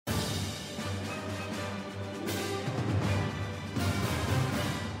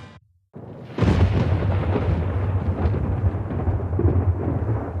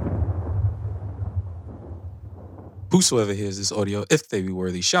Whosoever hears this audio, if they be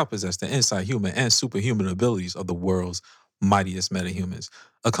worthy, shall possess the inside human and superhuman abilities of the world's mightiest metahumans.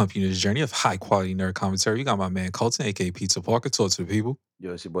 Accompanying this journey of high quality nerd commentary, you got my man Colton, aka Pizza Parker. Talk to the people.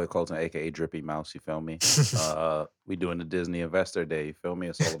 Yo, it's your boy Colton, aka Drippy Mouse. You feel me? We doing the Disney Investor Day. You feel me?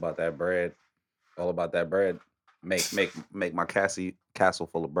 It's all about that bread. All about that bread. Make my castle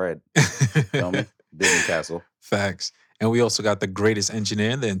full of bread. Feel me? Disney Castle. Facts. And we also got the greatest engineer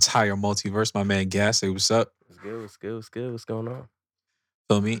in the entire multiverse, my man Gas. Say what's up. What's good? What's going on?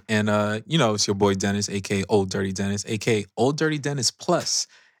 Feel me? And it's your boy Dennis, aka Old Dirty Dennis, aka Old Dirty Dennis Plus,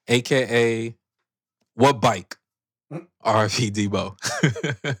 aka What Bike? RIP Debo.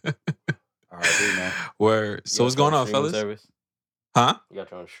 RIP, man. Word. So what's going on, fellas? Service? Huh? You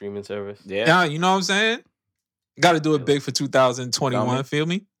got your own streaming service? Yeah, you know what I'm saying? Got to do it big for 2021, feel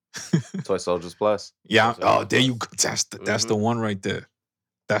me? Toy Soldiers Plus. Yeah. Oh, there you go. That's the one right there.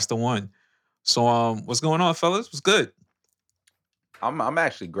 That's the one. So what's going on, fellas? What's good? I'm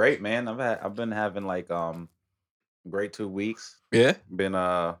actually great, man. I've been having like great 2 weeks. Yeah. Been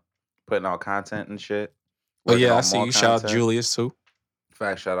putting out content and shit. Oh yeah, I see you. Shout out Julius too.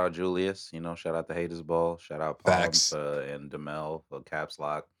 Fact, shout out Julius. You know, shout out the Haters Ball. Shout out Palms and Demel for Caps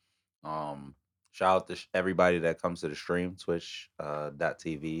Lock. Shout out to everybody that comes to the stream,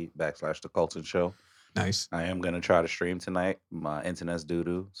 twitch.tv/The Colton Show. Nice. I am gonna try to stream tonight. My internet's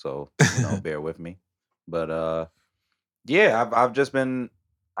doo-doo, so bear with me. But yeah, I've been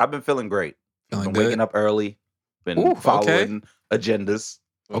feeling great. Feeling been waking up early. Been following agendas.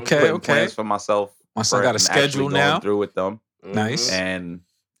 Okay. Plans for myself. My son got a schedule now. Through with them. Nice. And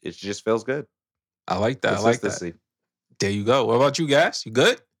it just feels good. I like that. I like that. There you go. What about you guys? You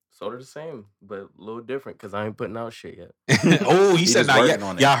good? Sort of the same, but a little different because I ain't putting out shit yet. Oh, he said not yet.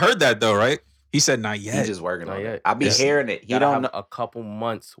 Yeah, I heard that though, right? He said not yet. He's just working on it. I be hearing it. He don't have a couple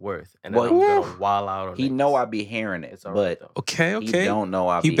months worth, and then I'm gonna wild out on it. He know I be hearing it, but okay. He don't know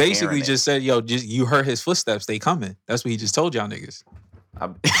I be He basically just said, "Yo, you heard his footsteps. They coming." That's what he just told y'all niggas.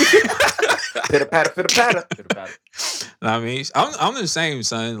 Pitter patter. I mean, I'm the same,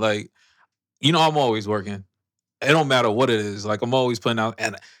 son. Like, I'm always working. It don't matter what it is. Like, I'm always putting out.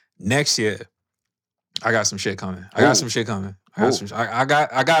 And next year, I got some shit coming. I got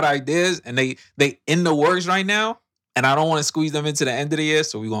ideas, and they in the works right now. And I don't want to squeeze them into the end of the year,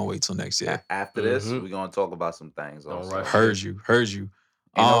 so we gonna wait till next year. After this, we gonna talk about some things. Don't rush. Heard you. Ain't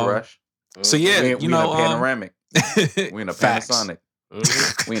no rush. So yeah, we in a panoramic. We in a Panasonic.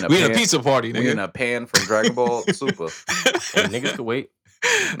 We in a pizza party, nigga. We in a pan from Dragon Ball Super. And niggas could wait.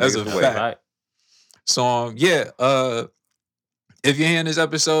 That's a fact. Right. So if you're hearing this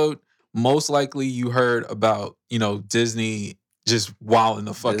episode, most likely you heard about Disney just wilding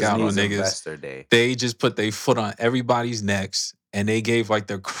the fuck out on niggas. Investor Day. They just put their foot on everybody's necks, and they gave like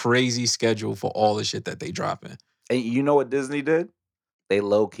their crazy schedule for all the shit that they dropping. And you know what Disney did? They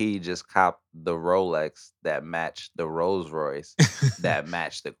low-key just copped the Rolex that matched the Rolls Royce that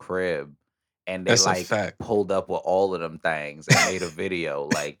matched the crib. And they pulled up with all of them things and made a video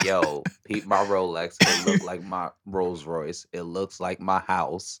like, yo, peep my Rolex. It look like my Rolls Royce. It looks like my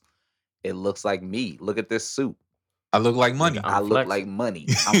house. It looks like me. Look at this suit. I look like money. I look like money.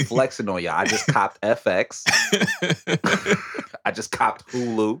 I'm flexing on y'all. I just copped FX. I just copped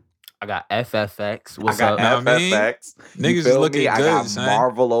Hulu. I got FFX. What's up? FFX. Niggas is looking good. I got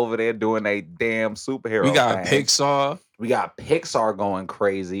Marvel over there doing a damn superhero. We got Pixar. We got Pixar going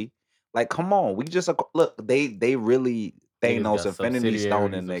crazy. Like, come on. We just look. They really Thanos Infinity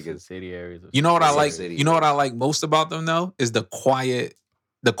Stone and niggas. You know what I like? You know what I like most about them though is the quiet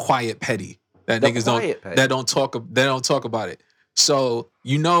petty that niggas don't talk about it. So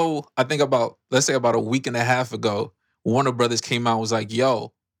I think let's say about a week and a half ago, Warner Brothers came out and was like,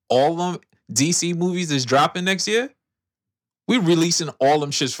 yo, all them DC movies is dropping next year. We releasing all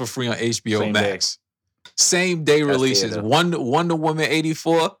them shits for free on HBO Max. Same day releases. Wonder Woman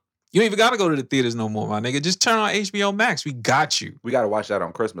 84. You ain't even gotta go to the theaters no more, my nigga. Just turn on HBO Max. We got you. We gotta watch that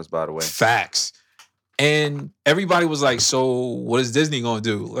on Christmas, by the way. Facts. And everybody was like, so what is Disney gonna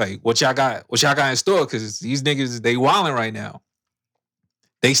do? Like, what y'all got in store? Because these niggas, they wilding right now.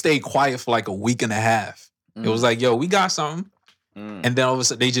 They stayed quiet for like a week and a half. It was like, yo, we got something. And then all of a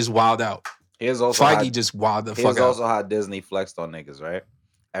sudden, they just wild out. Feige just wild the fuck out. Here's also how Disney flexed on niggas, right?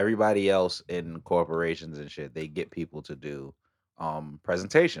 Everybody else in corporations and shit, they get people to do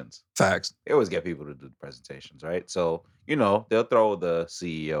presentations. Facts. They always get people to do presentations, right? So, they'll throw the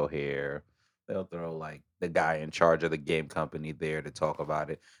CEO here. They'll throw like the guy in charge of the game company there to talk about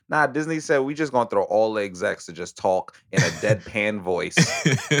it. Nah, Disney said we just gonna throw all the execs to just talk in a deadpan voice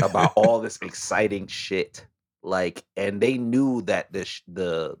about all this exciting shit. Like, and they knew that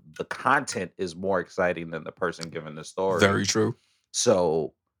the content is more exciting than the person giving the story. Very true.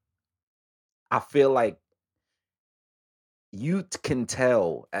 So I feel like you can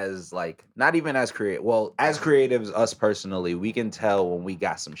tell as like not even as creative. Well, as creatives, us personally, we can tell when we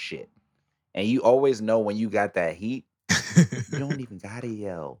got some shit, and you always know when you got that heat. You don't even gotta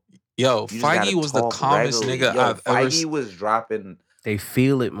yell. Yo, Feige was the calmest nigga I've ever seen. Feige was dropping. They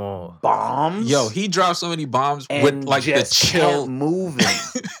feel it more. Bombs. Yo, he dropped so many bombs with like the chill moving.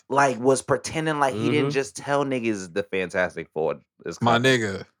 Like was pretending like he didn't just tell niggas the Fantastic Four is coming. My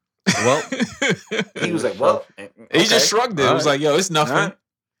nigga. Well, he was like, well, he just shrugged it. It was like, yo, it's nothing. Right.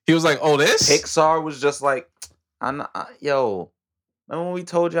 He was like, oh, this? Pixar was just like, yo, remember when we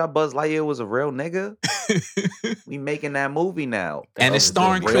told y'all Buzz Lightyear was a real nigga? We making that movie now. And it's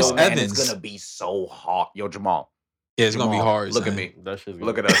starring Chris Evans. It's going to be so hot. Yo, Jamal. Yeah, it's going to be hard. Look at me.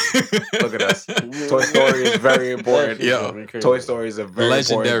 Look at us. Look at us. Toy Story is very important. Yo, Toy Story is a very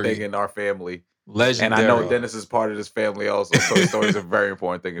important thing in our family. Legendary. And I know Dennis is part of this family also. Toy Story is a very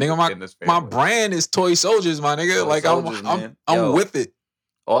important thing in this family. My brand is Toy Soldiers, my nigga. Like, I'm with it.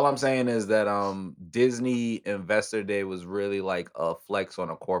 All I'm saying is that Disney Investor Day was really like a flex on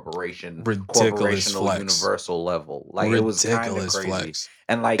a corporational flex. Universal level. Like ridiculous, it was kind of crazy. Flex.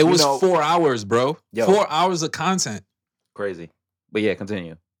 And like it was 4 hours, bro. Yo, 4 hours of content. Crazy. But yeah,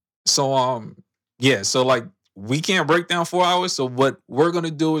 continue. So so like we can't break down 4 hours. So what we're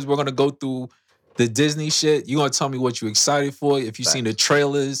gonna do is we're gonna go through the Disney shit. You're gonna tell me what you're excited for. If you've seen the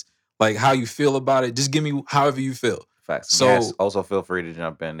trailers, like how you feel about it. Just give me however you feel. Facts. So yes, also feel free to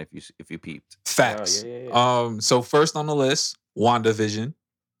jump in if you peeped. Facts. Yeah. So first on the list, WandaVision.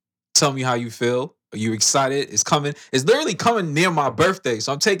 Tell me how you feel. Are you excited? It's coming. It's literally coming near my birthday.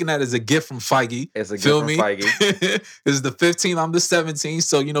 So I'm taking that as a gift from Feige. It's a gift from Feige. This is the 15th. I'm the 17th.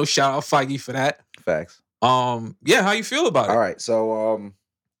 So, shout out Feige for that. Facts. Yeah, how you feel about it? All right. So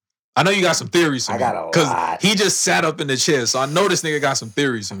I know you got some theories for me. I got a lot. Because he just sat up in the chair. So I know this nigga got some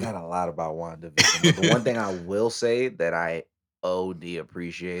theories for me. I got a lot about WandaVision. But the one thing I will say that I OD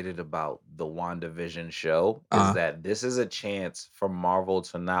appreciated about the WandaVision show is that this is a chance for Marvel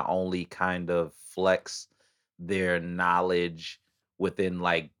to not only kind of flex their knowledge within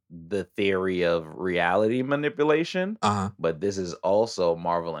like the theory of reality manipulation, but this is also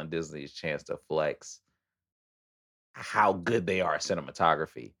Marvel and Disney's chance to flex how good they are at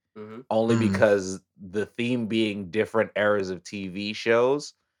cinematography. Only because the theme being different eras of TV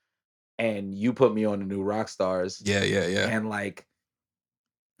shows, and you put me on the new Rockstars. Yeah. And like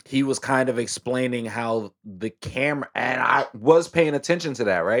he was kind of explaining how the camera, and I was paying attention to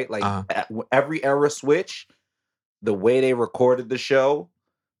that, right? Like every era switch, the way they recorded the show,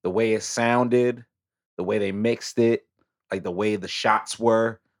 the way it sounded, the way they mixed it, like the way the shots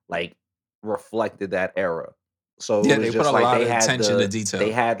were, like reflected that era. So yeah, it was they just put a like lot they of had attention to detail.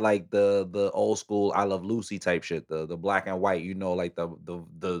 They had like the old school I Love Lucy type shit, the black and white, like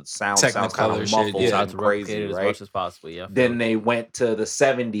the sound sounds kind of muffled, and crazy, right? As much as possible, yeah. Then they went to the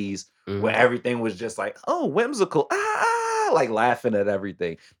 70s where everything was just like, oh, whimsical, like laughing at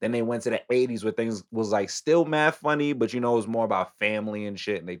everything. Then they went to the 80s where things was like still mad funny, but it was more about family and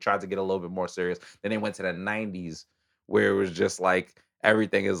shit, and they tried to get a little bit more serious. Then they went to the 90s where it was just like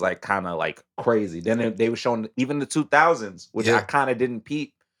everything is like kind of like crazy. Then they were showing even the 2000s, which I kind of didn't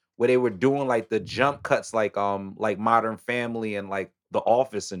peep, where they were doing like the jump cuts, like Modern Family and like The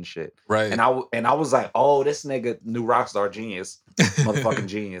Office and shit. Right. And I was like, oh, this nigga new Rockstar genius, motherfucking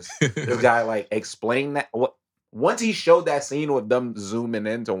genius. This guy like explained that. Once he showed that scene with them zooming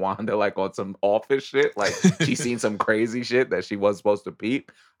into Wanda like on some Office shit, like she seen some crazy shit that she was supposed to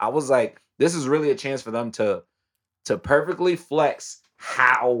peep. I was like, this is really a chance for them to perfectly flex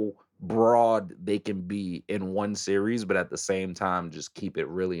how broad they can be in one series, but at the same time just keep it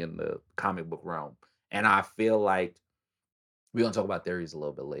really in the comic book realm. And I feel like we're gonna talk about theories a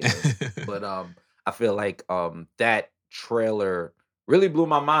little bit later, but I feel like that trailer really blew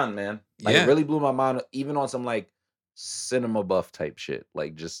my mind, man. Like it really blew my mind, even on some like cinema buff type shit,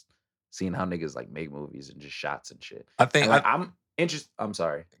 like just seeing how niggas like make movies and just shots and shit. I think I'm interested. I'm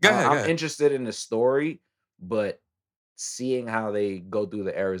sorry. Go ahead. I'm interested in the story, but seeing how they go through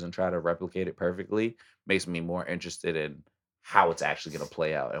the eras and try to replicate it perfectly makes me more interested in how it's actually going to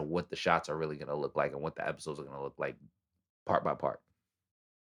play out and what the shots are really going to look like and what the episodes are going to look like part by part.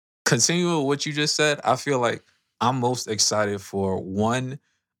 Continuing with what you just said, I feel like I'm most excited for one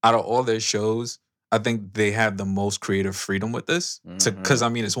out of all their shows. I think they have the most creative freedom with this because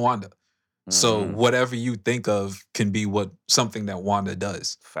it's Wanda. So whatever you think of can be something that Wanda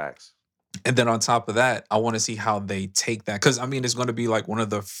does. Facts. And then on top of that, I want to see how they take that. Because, it's going to be like one of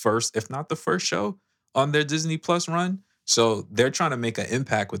the first, if not the first show, on their Disney Plus run. So they're trying to make an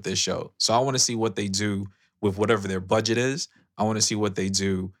impact with this show. So I want to see what they do with whatever their budget is. I want to see what they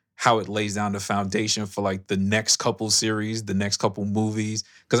do, how it lays down the foundation for like the next couple series, the next couple movies.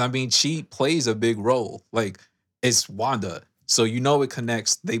 Because I mean, she plays a big role. Like it's Wanda. So you know it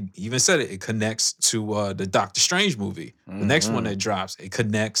connects. They even said it. It connects to the Doctor Strange movie. The next one that drops, it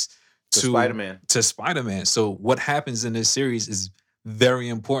connects to Spider-Man. To Spider-Man. So what happens in this series is very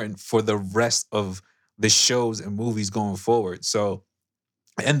important for the rest of the shows and movies going forward. So,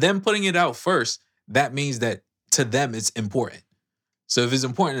 and them putting it out first, that means that to them it's important. So if it's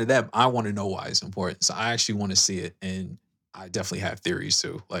important to them, I want to know why it's important. So I actually want to see it, and I definitely have theories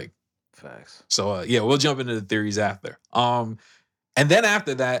too. Like facts. So yeah, we'll jump into the theories after. And then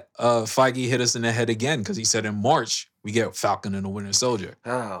after that, Feige hit us in the head again because he said in March we get Falcon and the Winter Soldier.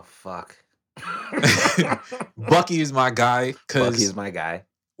 Oh fuck. Bucky is my guy. Bucky's my guy.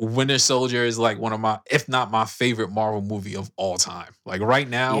 Winter Soldier is like one of my, if not my favorite Marvel movie of all time. Like right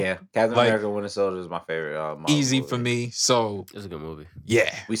now. Yeah, Captain America Winter Soldier is my favorite Marvel easy movie. For me. So it's a good movie.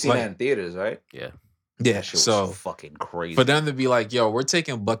 Yeah. We seen that in theaters, right? Yeah. Yeah. That shit was fucking crazy. For them to be like, yo, we're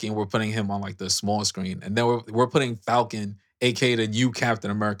taking Bucky and we're putting him on like the small screen. And then we're putting Falcon, aka the new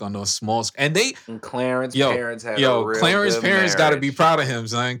Captain America, on those small screen. And Clarence parents had Clarence parents got to be proud of him,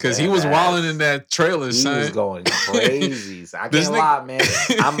 son, because he was wilding in that trailer, son. He was going crazy. So I can't lie, man.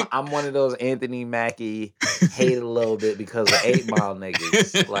 I'm one of those Anthony Mackie hate a little bit because of 8 Mile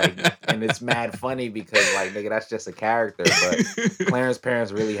niggas. Like, and it's mad funny because like, nigga, that's just a character. But Clarence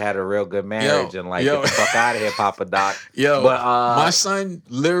parents really had a real good marriage and like, get the fuck out of here, Papa Doc. But my son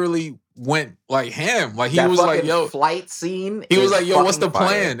literally went like ham. Like he was like, yo, flight scene. He was like, yo, what's the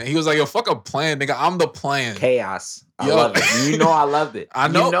plan? And he was like, yo, fuck a plan, nigga. I'm the plan. Chaos. I love it. You know I loved it. I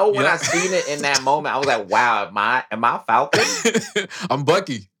know. You know when I seen it in that moment, I was like, wow, am I Falcon? I'm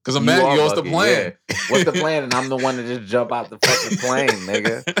Bucky. Because I'm mad you what's the plan? Yeah. What's the plan? And I'm the one to just jump out the fucking plane,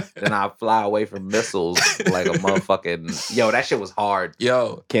 nigga. Then I fly away from missiles like a motherfucking... Yo, that shit was hard.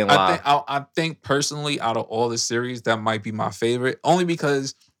 Yo. Can't lie. I think personally, out of all the series, that might be my favorite. Only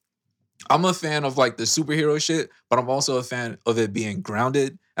because I'm a fan of like the superhero shit, but I'm also a fan of it being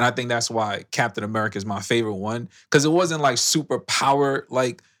grounded. And I think that's why Captain America is my favorite one. Because it wasn't like super power,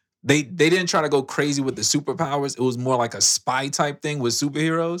 like... They didn't try to go crazy with the superpowers. It was more like a spy type thing with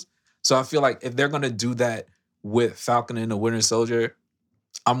superheroes. So I feel like if they're gonna do that with Falcon and the Winter Soldier,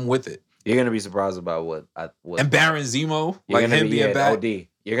 I'm with it. You're gonna be surprised about what and Baron Zemo, like him being back. OD.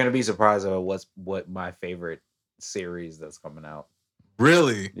 You're gonna be surprised about what my favorite series that's coming out.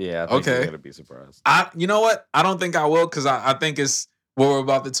 Really? Yeah. I think you're gonna be surprised. You know what? I don't think I will because I think it's what we're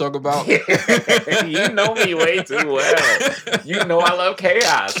about to talk about. You know me way too well. You know I love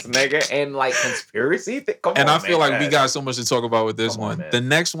chaos, nigga, and like conspiracy. I feel like we got so much to talk about with this one. The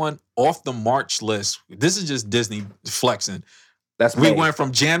next one off the March list. This is just Disney flexing. We went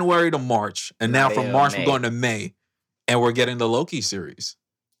from January to March, and now from March we're going to May, and we're getting the Loki series.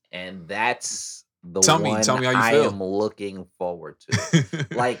 And that's the tell one me how you I feel. am looking forward to.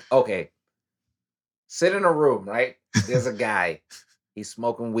 Like, okay, sit in a room, right? There's a guy. He's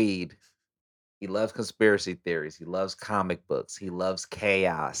smoking weed. He loves conspiracy theories. He loves comic books. He loves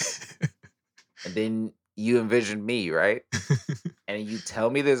chaos. And then you envision me, right? And you tell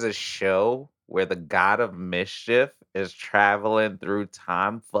me there's a show where the god of mischief is traveling through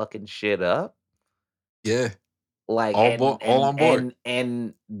time fucking shit up? Yeah. Like all on board.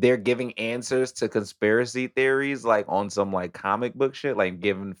 And they're giving answers to conspiracy theories like on some like comic book shit, like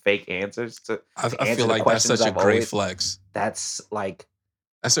giving fake answers to I feel like that's such a great flex. That's like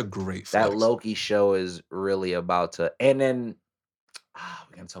that's a great flex. That Loki show is really about to, and then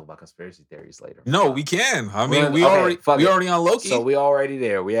we're gonna talk about conspiracy theories later. No, we can. I mean, we already on Loki. So we already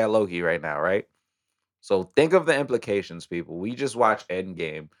there. We at Loki right now, right? So think of the implications, people. We just watched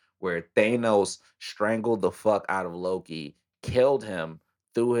Endgame, where Thanos strangled the fuck out of Loki, killed him,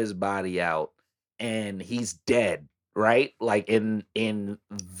 threw his body out, and he's dead, right? Like in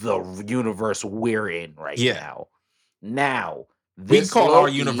the universe we're in right now. Now, we call Loki, our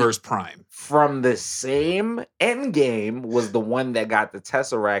universe Prime. From the same Endgame was the one that got the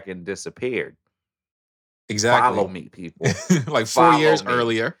Tesseract and disappeared. Exactly. Follow me, people. Like 4 years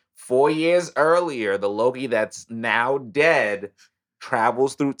earlier. 4 years earlier, the Loki that's now dead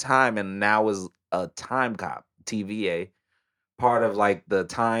travels through time and now is a time cop, TVA, part of like the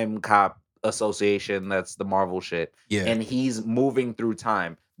time cop association. That's the Marvel shit. Yeah. And he's moving through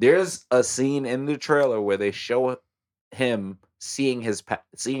time. There's a scene in the trailer where they show him seeing his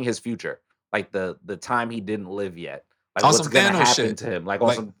future, like the time he didn't live yet. Like on what's some gonna Thanos happen shit. to him. Like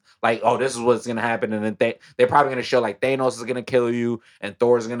on some Like, oh, this is what's gonna happen, and then they're probably gonna show like Thanos is gonna kill you, and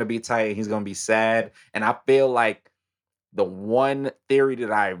Thor's gonna be tight, and he's gonna be sad. And I feel like the one theory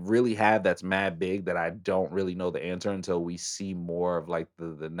that I really have that's mad big that I don't really know the answer until we see more of like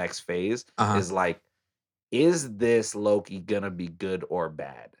the next phase is like, is this Loki gonna be good or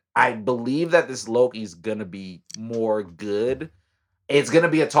bad? I believe that this Loki's gonna be more good. It's gonna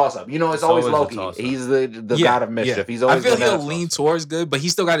be a toss up. You know, it's always Loki. He's the god of mischief. He's always. I feel he'll lean towards good, but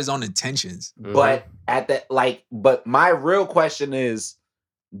he's still got his own intentions. But at that, but my real question is,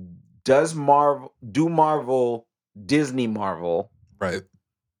 Disney Marvel, right?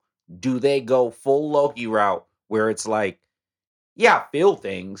 Do they go full Loki route where it's like, yeah, I feel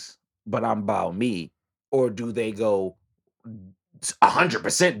things, but I'm about me, or do they go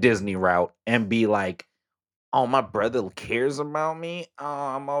 100% Disney route and be like, oh, my brother cares about me.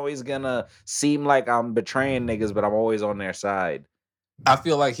 I'm always gonna seem like I'm betraying niggas, but I'm always on their side. I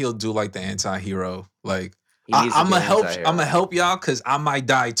feel like he'll do like the anti-hero. Like, I'm gonna help y'all because I might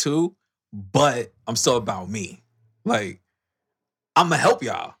die too, but I'm still about me. Like, I'm gonna help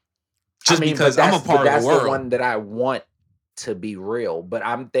y'all just because I'm a part of the world. That's the one that I want to be real. But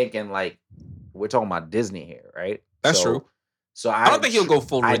I'm thinking like, we're talking about Disney here, right? That's true. So I don't think he'll go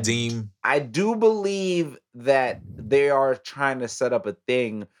full redeem. I do believe that they are trying to set up a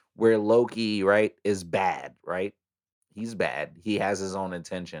thing where Loki, right, is bad, right? He's bad. He has his own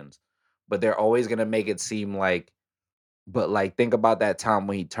intentions. But they're always going to make it seem like, but like, think about that time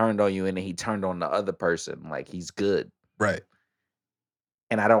when he turned on you and then he turned on the other person. Like, he's good. Right.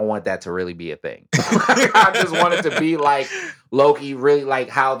 And I don't want that to really be a thing. I just want it to be like Loki, really like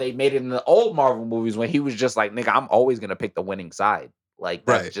how they made it in the old Marvel movies when he was just like, nigga, I'm always going to pick the winning side. Like,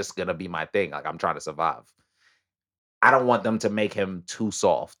 that's just going to be my thing. Like, I'm trying to survive. I don't want them to make him too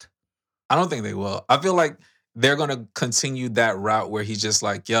soft. I don't think they will. I feel like they're going to continue that route where he's just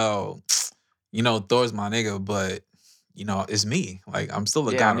like, yo, you know, Thor's my nigga, but you know, it's me. Like, I'm still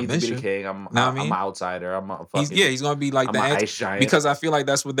a god of mischief. To be the king. I'm an outsider. He's gonna be like the ice giant. Because I feel like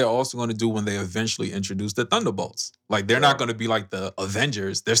that's what they're also gonna do when they eventually introduce the Thunderbolts. Like, they're not gonna be like the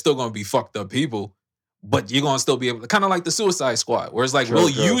Avengers. They're still gonna be fucked up people, but you're gonna still be able to, kind of like the Suicide Squad, where it's like, we'll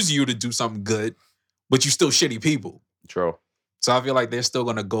use you to do something good, but you still shitty people. True. So I feel like they're still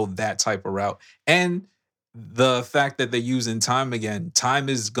gonna go that type of route. And the fact that they're using time again, time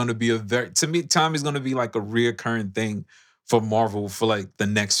is going to be time is going to be like a reoccurring thing for Marvel for like the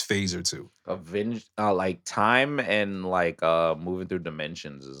next phase or two. Like time and like moving through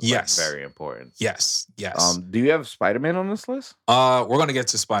dimensions is like very important. Yes. Do you have Spider-Man on this list? We're going to get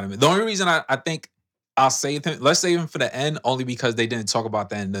to Spider-Man. The only reason I think I'll save him, let's save him for the end, only because they didn't talk about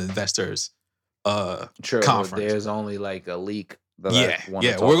that in the investors conference. There's only like a leak. We're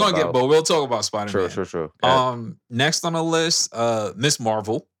gonna get, but we'll talk about Spider-Man. True. Next on the list, Miss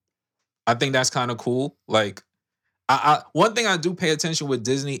Marvel. I think that's kind of cool. Like, I one thing I do pay attention with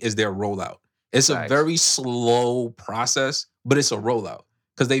Disney is their rollout. It's a very slow process, but it's a rollout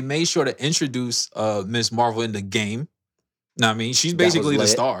because they made sure to introduce Miss Marvel in the game. Know what I mean, she's basically the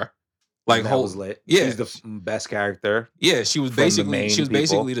star. Like, that was lit. Yeah, she's the best character. Yeah, she was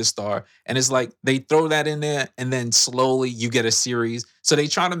basically the star, and it's like they throw that in there, and then slowly you get a series. So they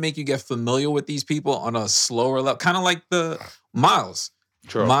try to make you get familiar with these people on a slower level, kind of like the Miles.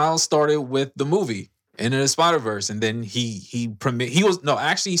 True. Miles started with the movie Into the Spider-Verse, and then he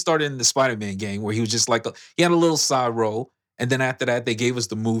started in the Spider-Man game where he was just like he had a little side role, and then after that they gave us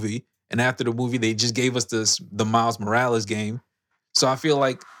the movie, and after the movie they just gave us the Miles Morales game. So I feel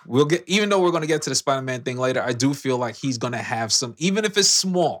like even though we're going to get to the Spider-Man thing later, I do feel like he's going to have some, even if it's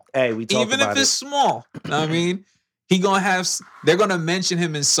small. Hey, we talked about it. Even if it's small, you know what I mean? They're going to mention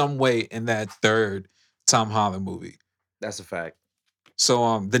him in some way in that third Tom Holland movie. That's a fact.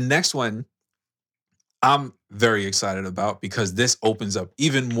 So the next one, I'm very excited about because this opens up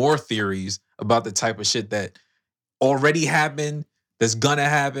even more theories about the type of shit that already happened, that's going to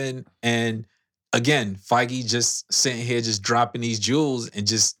happen, and again, Feige just sitting here just dropping these jewels and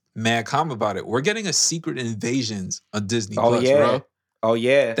just mad calm about it. We're getting a Secret Invasions on Disney Plus, bro. Oh,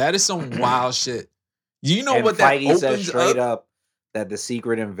 yeah. That is some wild shit. You know what Feige that says straight up that the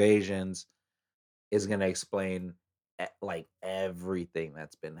Secret Invasions is going to explain like everything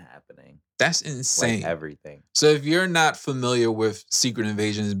that's been happening. That's insane. Like everything. So if you're not familiar with Secret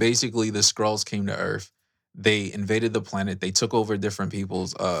Invasions, basically the Skrulls came to Earth. They invaded the planet. They took over different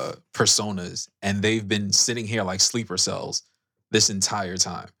people's personas, and they've been sitting here like sleeper cells this entire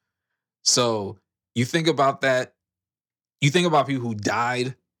time. So you think about that. You think about people who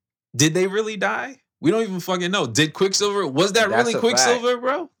died. Did they really die? We don't even fucking know. Did Quicksilver? Was that really Quicksilver,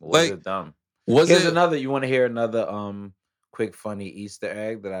 bro? Was it dumb? Here's another. You want to hear another quick funny Easter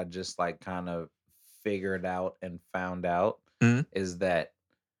egg that I just like kind of figured out and found out Mhm. is that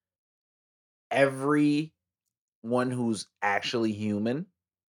everyone who's actually human,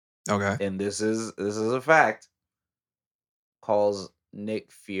 Okay. and this is a fact, calls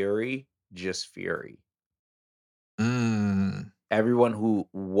Nick Fury just Fury. Mm. Everyone who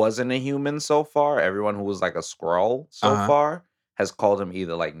wasn't a human so far, everyone who was like a Skrull so far, has called him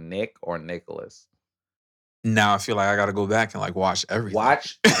either like Nick or Nicholas. Now I feel like I gotta go back and like watch everything.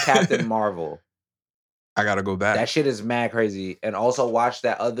 Watch Captain Marvel. I gotta go back. That shit is mad crazy. And also watch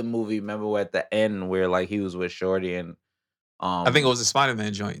that other movie. Remember at the end where like he was with Shorty and I think it was the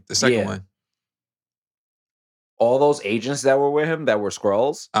Spider-Man joint, the second one. All those agents that were with him that were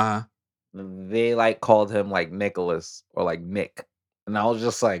Skrulls, Uh-huh. they like called him like Nicholas or like Nick. And I was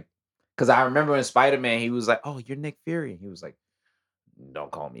just like, because I remember in Spider-Man, he was like, "Oh, you're Nick Fury." He was like,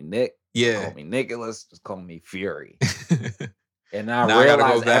 "Don't call me Nick. Yeah. Don't call me Nicholas. Just call me Fury." And I Now I gotta go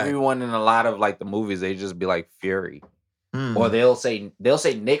realized back. everyone in a lot of like the movies, they just be like Fury. Hmm. Or they'll say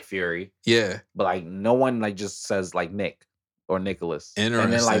Nick Fury. Yeah. But like no one like just says like Nick or Nicholas. Interesting.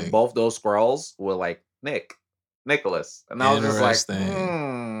 And then like both those Skrulls were like Nicholas. And I was just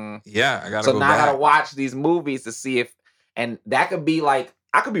like, yeah, I gotta so go now back. I gotta watch these movies to see if, and that could be like,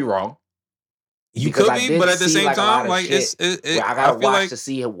 I could be wrong. You could be, but at the same time, like I gotta watch to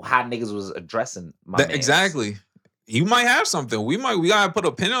see how niggas was addressing my man. Exactly. You might have something. We gotta put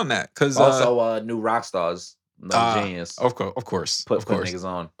a pin on that because also new rock stars. Genius. Of course. Put niggas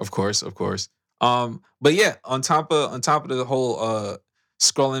on. Of course. But yeah, on top of the whole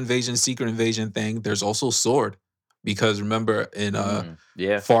Skrull invasion, secret invasion thing, there's also Sword. Because remember in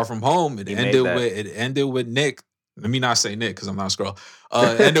Far From Home, it ended with Nick. Let me not say Nick because I'm not a Skrull.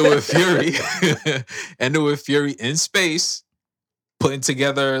 Ended with Fury. Ended with Fury in space, putting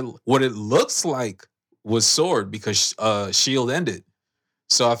together what it looks like was Sword because Shield ended.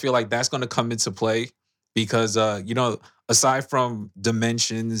 So I feel like that's going to come into play because aside from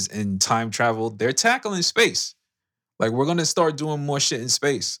dimensions and time travel, they're tackling space. Like we're going to start doing more shit in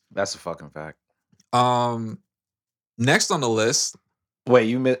space. That's a fucking fact. Next on the list. Wait,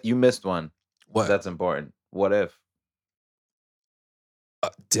 you missed one. What? That's important. What if?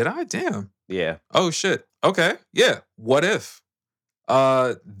 Did I? Damn. Yeah. Oh shit. Okay. Yeah. What if?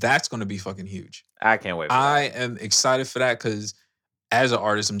 That's gonna be fucking huge. I can't wait. I am excited for that because as an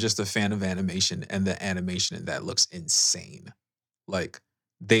artist, I'm just a fan of animation, and the animation in that looks insane. Like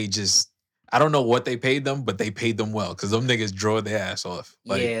I don't know what they paid them, but they paid them well because them niggas draw their ass off.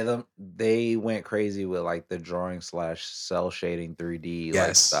 Like, yeah, they went crazy with like the drawing / cell shading 3D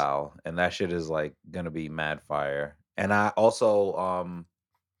like style, and that shit is like gonna be mad fire. And I also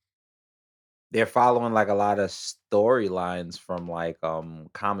they're following like a lot of storylines from like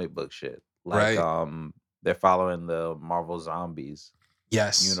comic book shit. Like they're following the Marvel Zombies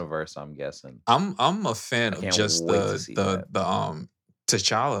universe, I'm guessing. I'm a fan of just the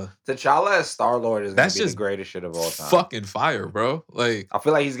T'Challa. T'Challa as Star-Lord is gonna be the greatest shit of all time. Fucking fire, bro. Like I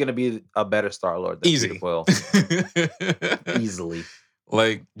feel like he's gonna be a better Star-Lord than Peter Quill. Easily.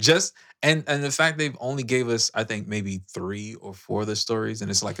 Like just and the fact they've only gave us, I think, maybe 3 or 4 of the stories, and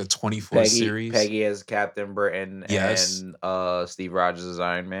it's like a 24 series. Peggy as Captain Britain and Steve Rogers as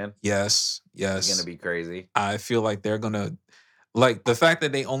Iron Man. Yes. It's gonna be crazy. I feel like they're gonna like the fact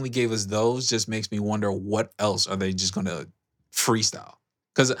that they only gave us those just makes me wonder what else are they just gonna freestyle.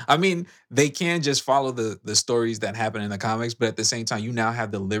 Because, I mean, they can just follow the stories that happen in the comics, but at the same time, you now have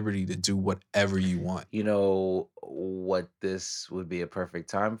the liberty to do whatever you want. You know what this would be a perfect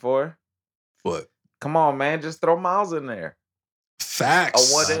time for? What? Come on, man. Just throw Miles in there.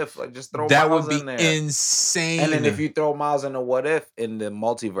 Facts. A what if? Like, just throw Miles in there. That would be insane. And then if you throw Miles in a what if in the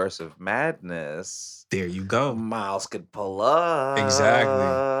multiverse of madness, there you go. Miles could pull up.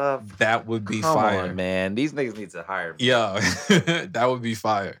 Exactly. That would be fire. Come on, man. These niggas need to hire me. Yeah. That would be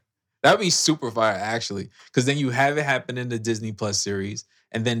fire. That would be super fire, actually. Because then you have it happen in the Disney Plus series,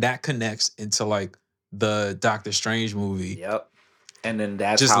 and then that connects into like the Doctor Strange movie. Yep. And then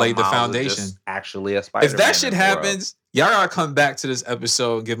that's just how laid the Miles foundation. Actually, a Spider-Man. If that shit happens, y'all gotta come back to this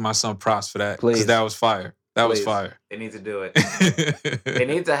episode and give my son props for that. Because that was fire. That was fire. They need to do it. They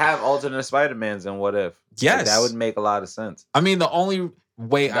need to have alternate Spider-Mans and what if. Yes. Like, that would make a lot of sense. I mean, the only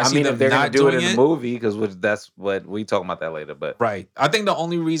way I see them if they're not gonna do it doing in the movie, because that's what we talking about that later. But right, I think the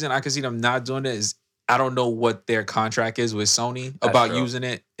only reason I can see them not doing it is I don't know what their contract is with Sony about using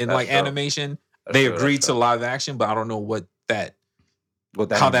it in animation. They agreed to live action, but I don't know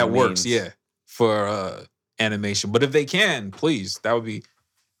how that works. Yeah, for animation. But if they can, please, that would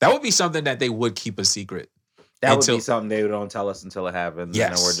be something that they would keep a secret. That would be something they don't tell us until it happens. Yes.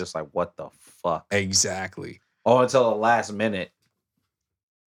 And then we're just like, what the fuck? Exactly. until the last minute.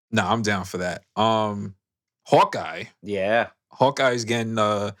 No, I'm down for that. Hawkeye. Yeah. Hawkeye's getting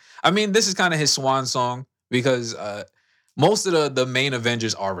I mean, this is kind of his swan song because most of the main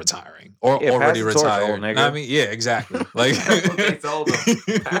Avengers are retiring or already retired. I mean, yeah, exactly. Like that's what they told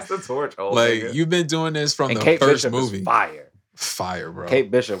him. Pass the torch, old like nigga. You've been doing this from the Kate first Bishop movie. Is fire. Fire, bro. Kate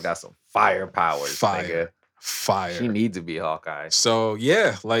Bishop got some fire powers, nigga. Fire. She needs to be Hawkeye. So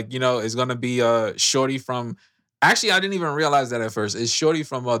yeah, like it's gonna be Shorty from. Actually, I didn't even realize that at first. It's Shorty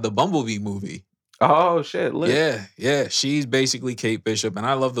from the Bumblebee movie. Oh shit! Lit. Yeah. She's basically Kate Bishop, and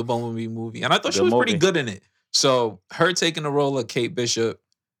I love the Bumblebee movie, and I thought she was pretty good in it. So her taking the role of Kate Bishop,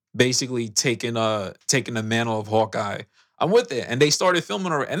 basically taking the mantle of Hawkeye, I'm with it. And they started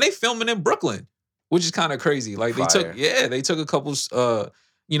filming her, and they filming in Brooklyn, which is kind of crazy. Like they took a couple.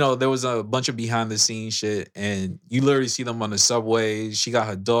 There was a bunch of behind the scenes shit, and you literally see them on the subways. She got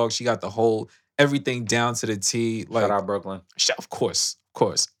her dog. She got the whole everything down to the T. Like, shout out Brooklyn. Of course,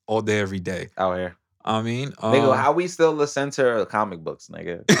 all day, every day out here. I mean, nigga, how we still the center of comic books,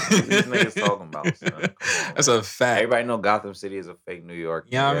 nigga? These niggas talking about. Son. That's a fact. Everybody know Gotham City is a fake New York.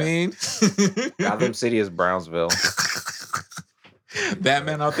 You know what I mean? Gotham City is Brownsville.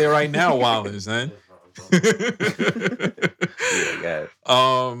 Batman out there right now, Wallace, man. Yeah.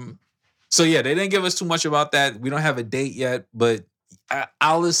 So yeah, they didn't give us too much about that. We don't have a date yet, but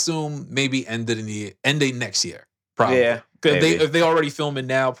I'll assume maybe ending next year. Probably. Yeah. If they already filming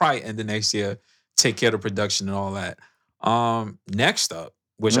now, probably end of next year. Take care of the production and all that. Next up,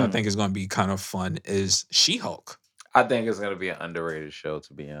 which I think is going to be kind of fun, is She-Hulk. I think it's going to be an underrated show,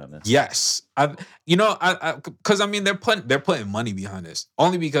 to be honest. Yes, because I mean they're putting money behind this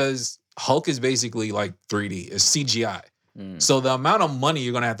only because Hulk is basically like 3D, it's CGI. So the amount of money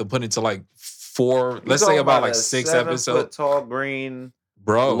you're going to have to put into like let's say about like 6 episodes. Tall green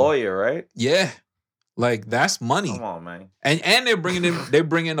lawyer, right? Yeah. Like that's money. Come on, man. And they're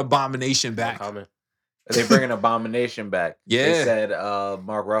bringing Abomination back. They're bringing Abomination back. Yeah. They said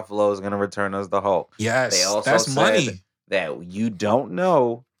Mark Ruffalo is going to return as the Hulk. Yes. They also that's said money. That you don't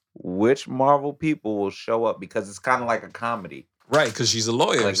know which Marvel people will show up because it's kind of like a comedy. Right, because she's a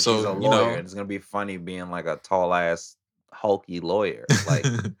lawyer. Like, so she's a lawyer, and it's going to be funny being like a tall ass hulky lawyer. Like,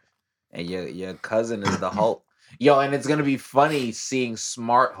 and your cousin is the Hulk. Yo, and it's going to be funny seeing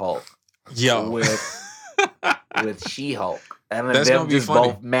Smart Hulk. Yo. With She-Hulk. And then them just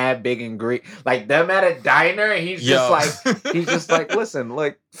both mad, big, and green. Like, them at a diner, and he's just like, listen,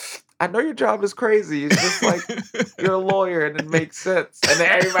 like, I know your job is crazy. It's just like, you're a lawyer, and it makes sense. And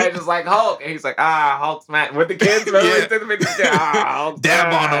then everybody's just like, Hulk. And he's like, Hulk's mad. With the kids, Hulk's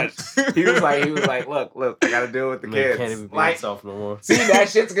dab on him. He was like, look, I gotta deal with the kids. Can't even be like, himself no more. See, that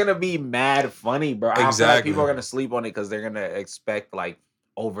shit's gonna be mad funny, bro. Exactly. I feel like people are gonna sleep on it because they're gonna expect, like,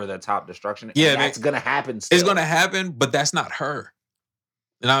 over the top destruction. Yeah, and that's gonna happen still. It's gonna happen, but that's not her.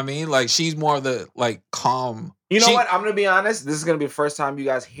 You know what I mean? Like, she's more of the like calm. You know what? I'm gonna be honest. This is gonna be the first time you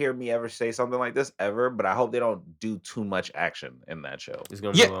guys hear me ever say something like this ever. But I hope they don't do too much action in that show. It's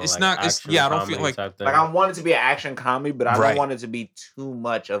gonna be it's not. I don't feel like I want it to be an action comedy, but I don't want it to be too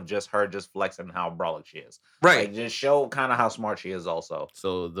much of just her just flexing how brolic she is. Right. Like, just show kind of how smart she is. Also.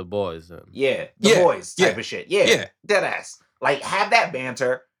 So the boys. The boys type of shit. Yeah. Dead ass. Like, have that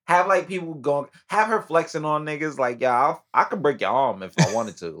banter. Have like people going, have her flexing on niggas. Like, yeah, I could break your arm if I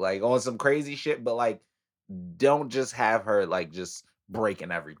wanted to. Like, on some crazy shit, but like, don't just have her like just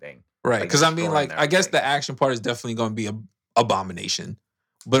breaking everything. Right. Because I mean, like, everything. I guess the action part is definitely going to be an Abomination.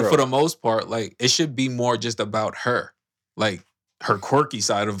 But for the most part, like, it should be more just about her. Like, her quirky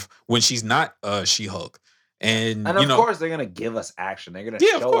side of when she's not She-Hulk. And of course, they're going to give us action. They're going to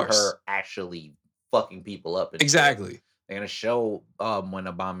show her actually fucking people up. Exactly. Shit. They're gonna show when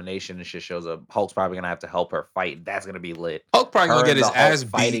Abomination and shit shows up. Hulk's probably gonna have to help her fight. That's gonna be lit. Hulk probably gonna get his ass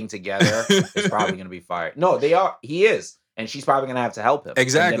beat. Fighting together is probably gonna be fired. No, they are. He is, and she's probably gonna have to help him.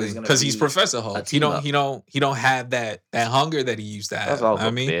 Exactly, because he's Professor Hulk. He don't have that hunger that he used to have. That's all.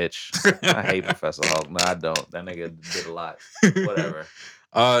 Bitch. I hate Professor Hulk. No, I don't. That nigga did a lot. Whatever.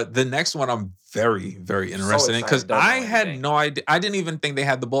 The next one I'm very, very interested in because I had no idea. I didn't even think they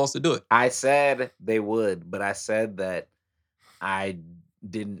had the balls to do it. I said they would, but I said that I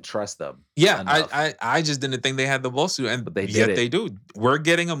didn't trust them. Yeah, I just didn't think they had the balls to, but they do. We're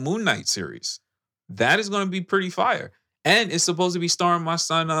getting a Moon Knight series. That is going to be pretty fire, and it's supposed to be starring my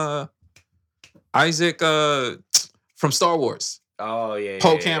son Isaac from Star Wars. Oh yeah,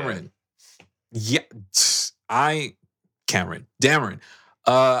 Poe Cameron. Yeah, Dameron.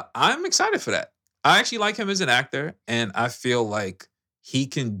 I'm excited for that. I actually like him as an actor, and I feel like he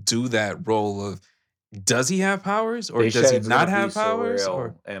can do that role of. Does he have powers, or does he not have powers?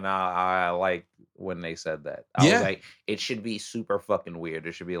 And I like when they said that. I was like, it should be super fucking weird.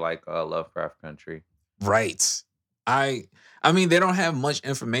 It should be like Lovecraft Country. Right. I mean, they don't have much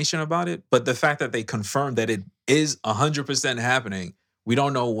information about it, but the fact that they confirmed that it is 100% happening, we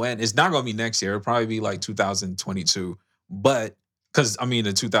don't know when. It's not going to be next year. It'll probably be like 2022. But because I mean,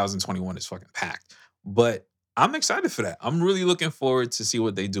 the 2021 is fucking packed. But I'm excited for that. I'm really looking forward to see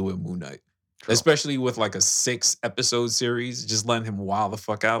what they do with Moon Knight, especially with like a 6-episode series, just letting him wild the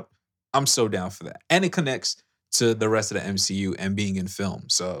fuck out. I'm so down for that, and it connects to the rest of the MCU and being in film.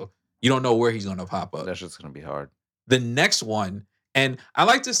 So you don't know where he's going to pop up. That's just going to be hard. The next one, and I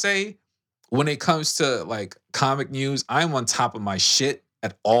like to say, when it comes to like comic news, I'm on top of my shit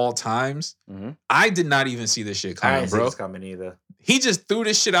at all times. Mm-hmm. I did not even see this shit coming, I didn't bro. see this coming either. He just threw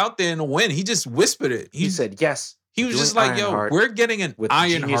this shit out there in the wind. He just whispered it. He said yes. He was just like, "Yo, we're getting an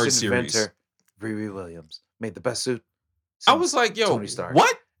Ironheart series." Riri Williams made the best suit. I was like, "Yo, Tony Stark."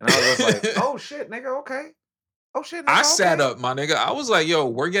 What?" And I was just like, "Oh shit, nigga, okay. Oh shit, nigga, I sat up, my nigga. I was like, "Yo,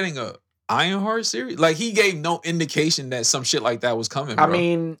 we're getting a Ironheart series." Like he gave no indication that some shit like that was coming. Bro. I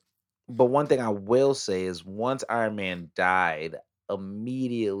mean, but one thing I will say is, once Iron Man died,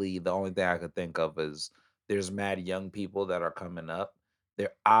 immediately the only thing I could think of is there's mad young people that are coming up.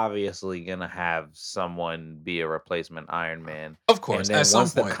 They're obviously gonna have someone be a replacement Iron Man. Of course. And then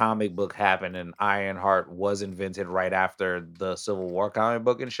once the comic book happened and Ironheart was invented right after the Civil War comic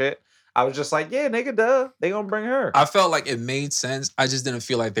book and shit, I was just like, yeah, nigga, duh. They gonna bring her. I felt like it made sense. I just didn't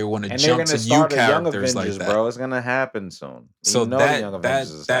feel like they want to jump to new characters like that. Bro, it's gonna happen soon. So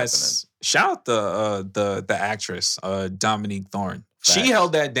that's shout out the actress, Dominique Thorne. Facts. She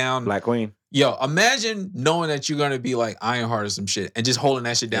held that down. Black Queen. Yo, imagine knowing that you're gonna be like Ironheart or some shit and just holding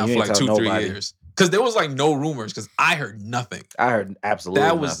that shit down for like 2-3 years. Because there was like no rumors. Because I heard nothing. I heard absolutely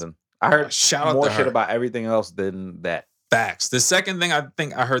nothing. I heard more shit about everything else than that. Facts. The second thing I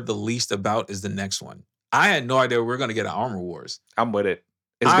think I heard the least about is the next one. I had no idea we're gonna get an Armor Wars. I'm with it.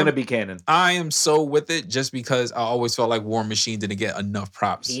 It's gonna be canon. I am so with it just because I always felt like War Machine didn't get enough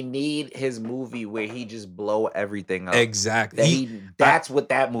props. He need his movie where he just blow everything up. Exactly. That's what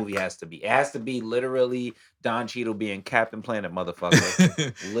that movie has to be. It has to be literally Don Cheadle being Captain Planet,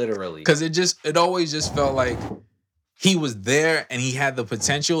 motherfucker. Literally. Because it always just felt like he was there and he had the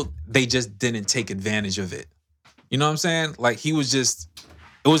potential. They just didn't take advantage of it. You know what I'm saying? Like it was just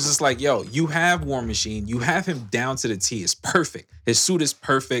like, yo, you have War Machine. You have him down to the T. It's perfect. His suit is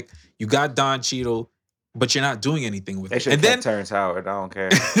perfect. You got Don Cheadle, but you're not doing anything with it. They should have kept Terrence Howard. I don't care.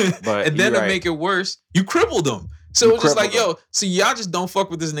 But and then to make it worse, you crippled him. So it was just like, yo, so y'all just don't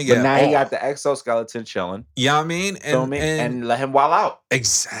fuck with this nigga. But now he got the exoskeleton chilling. You know what I mean? And let him wild out.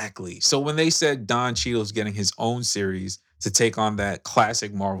 Exactly. So when they said Don Cheadle's getting his own series to take on that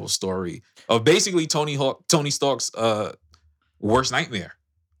classic Marvel story of basically Tony Stark's worst nightmare.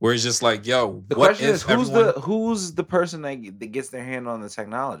 Where it's just like, yo, the question is, who's the person that gets their hand on the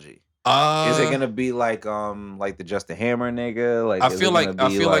technology? Is it gonna be like the Justin Hammer nigga? Like I feel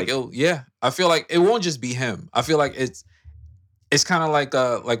like it won't just be him. I feel like it's kind of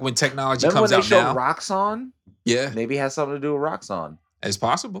like when technology comes out now. Roxxon? Yeah, maybe it has something to do with Roxxon. It's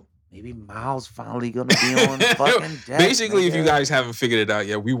possible. Maybe Miles finally gonna be on fucking deck. Basically, if you guys haven't figured it out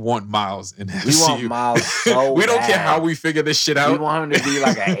yet, we want Miles in MCU. We want Miles so we don't care how we figure this shit out. We want him to be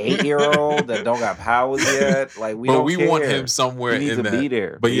like an 8-year-old that don't got powers yet. Like we want him somewhere he needs in to that. be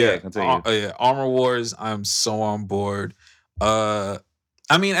there. But yeah, Armor Wars, I'm so on board. I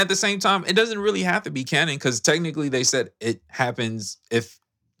mean, at the same time, it doesn't really have to be canon because technically they said it happens if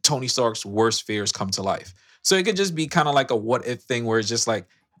Tony Stark's worst fears come to life. So it could just be kind of like a what if thing where it's just like,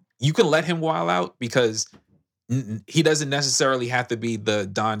 you can let him wild out because he doesn't necessarily have to be the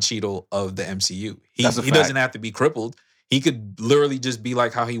Don Cheadle of the MCU. He doesn't have to be crippled. He could literally just be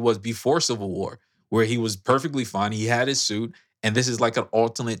like how he was before Civil War, where he was perfectly fine. He had his suit. And this is like an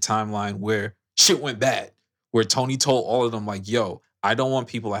alternate timeline where shit went bad, where Tony told all of them like, yo, I don't want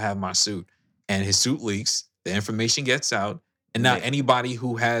people to have my suit. And his suit leaks. The information gets out. And now anybody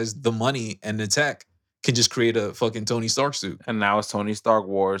who has the money and the tech can just create a fucking Tony Stark suit. And now it's Tony Stark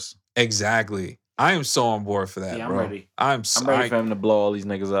Wars. Exactly. I am so on board for that, I'm bro. ready. I'm ready for him to blow all these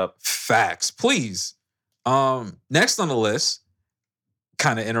niggas up. Facts. Please. Next on the list,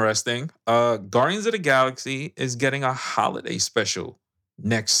 kind of interesting. Guardians of the Galaxy is getting a holiday special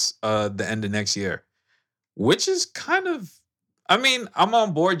the end of next year. Which is kind of, I mean, I'm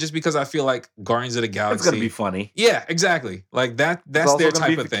on board just because I feel like Guardians of the Galaxy. It's gonna be funny. Yeah, exactly. Like that's their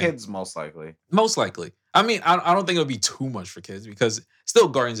type of thing. Kids, most likely. Most likely. I mean, I don't think it'll be too much for kids because it's still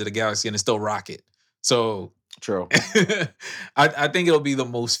Guardians of the Galaxy and it's still Rocket. So true. I think it'll be the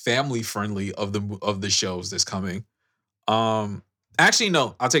most family friendly of the shows that's coming. Actually,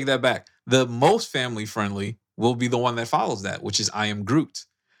 no, I'll take that back. The most family friendly will be the one that follows that, which is I Am Groot,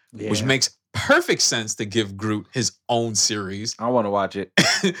 which makes perfect sense to give Groot his own series. I want to watch it.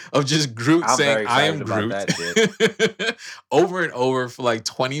 Of just Groot saying I am Groot over and over for like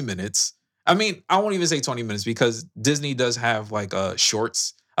 20 minutes. I mean, I won't even say 20 minutes because Disney does have like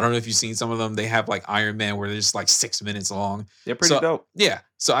shorts. I don't know if you've seen some of them. They have like Iron Man where they're just like 6 minutes long. They're pretty dope. Yeah.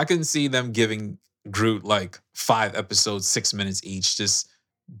 So I can see them giving Groot like 5 episodes, 6 minutes each, just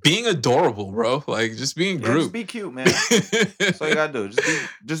being adorable, bro. Like just being Groot. Just be cute, man. That's all you gotta do.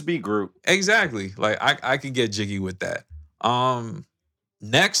 Just be Groot. Exactly. Like I can get jiggy with that.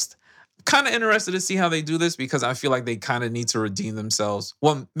 Next, kind of interested to see how they do this because I feel like they kind of need to redeem themselves.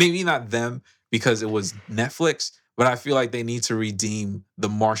 Well, maybe not them because it was Netflix, but I feel like they need to redeem the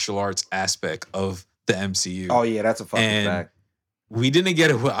martial arts aspect of the MCU. Oh yeah, that's a fucking fact. We didn't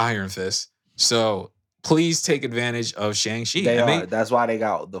get it with Iron Fist, so please take advantage of Shang-Chi. That's why they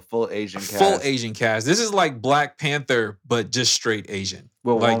got the full Asian cast. Full Asian cast. This is like Black Panther, but just straight Asian.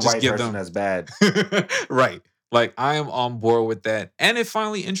 Well, like, one just white give person them that's bad. Right. Like, I am on board with that. And it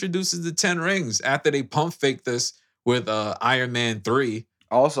finally introduces the 10 rings after they pump faked us with Iron Man 3.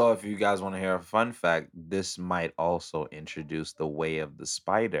 Also, if you guys want to hear a fun fact, this might also introduce the Way of the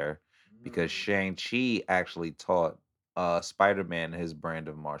Spider because Shang-Chi actually taught Spider-Man his brand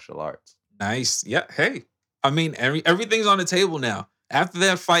of martial arts. Nice. Yeah. Hey, I mean, everything's on the table now. After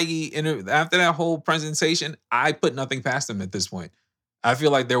that Feige, after that whole presentation, I put nothing past them at this point. I feel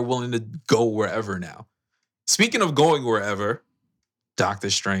like they're willing to go wherever now. Speaking of going wherever,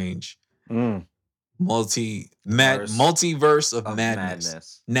 Doctor Strange, multiverse of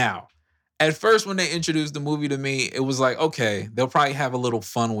madness. Now, at first when they introduced the movie to me, it was like, okay, they'll probably have a little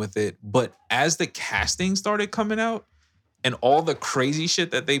fun with it. But as the casting started coming out and all the crazy shit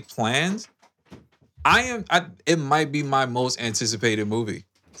that they planned, it might be my most anticipated movie.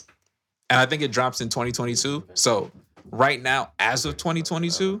 And I think it drops in 2022. So right now, as of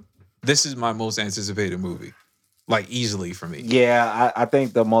 2022, this is my most anticipated movie. Like, easily for me. Yeah, I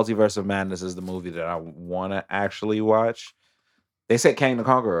think the Multiverse of Madness is the movie that I want to actually watch. They said Kang the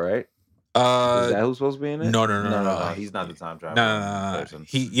Conqueror, right? Is that who's supposed to be in it? No. He's not the time traveler person.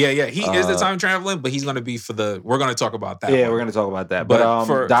 He is the time traveling, but he's going to be we're going to talk about that. Yeah, we're going to talk about that.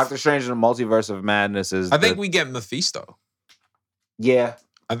 But Doctor Strange and the Multiverse of Madness is... I think we get Mephisto. Yeah.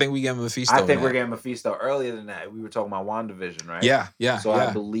 I think we get Mephisto. I think we're getting Mephisto earlier than that. We were talking about WandaVision, right? Yeah. So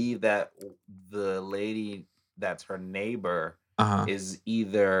I believe that the lady that's her neighbor is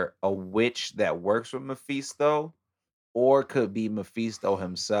either a witch that works with Mephisto or could be Mephisto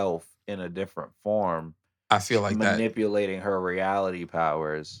himself in a different form. I feel like manipulating her reality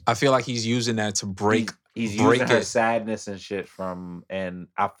powers. I feel like he's using that to break. He's using her sadness and shit and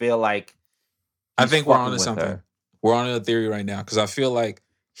I feel like I think we're onto something. Her. We're on a theory right now because I feel like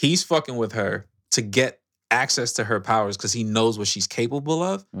he's fucking with her to get access to her powers because he knows what she's capable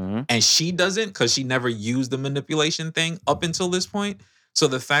of, and she doesn't because she never used the manipulation thing up until this point. So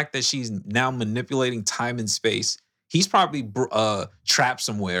the fact that she's now manipulating time and space, he's probably trapped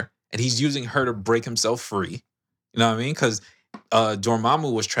somewhere, and he's using her to break himself free. You know what I mean? Because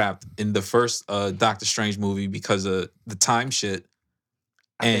Dormammu was trapped in the first Doctor Strange movie because of the time shit.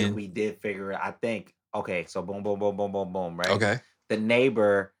 I think we did figure it. I think okay. So boom, right? Okay. The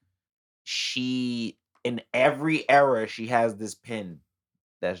neighbor, she. In every era, she has this pin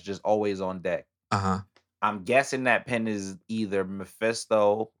that's just always on deck. I'm guessing that pin is either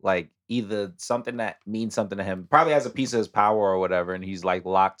Mephisto, like either something that means something to him, probably has a piece of his power or whatever, and he's like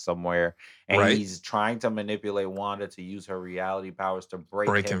locked somewhere, and he's trying to manipulate Wanda to use her reality powers to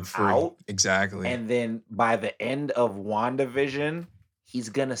break him free. Out. Exactly. And then by the end of WandaVision, he's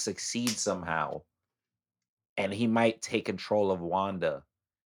gonna succeed somehow, and he might take control of Wanda.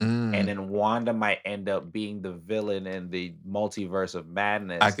 And then Wanda might end up being the villain in the Multiverse of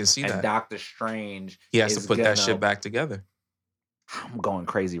Madness. I can see that. And Doctor Strange, he has to put that shit back together. I'm going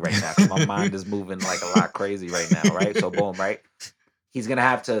crazy right now because my mind is moving like a lot crazy right now, right? So boom, right? He's gonna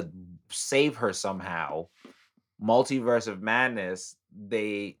have to save her somehow. Multiverse of Madness.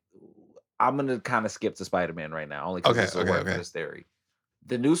 I'm gonna kind of skip to Spider-Man right now, only because this will work for this theory.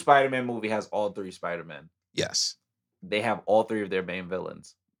 The new Spider-Man movie has all 3 Spider-Men. Yes. They have all 3 of their main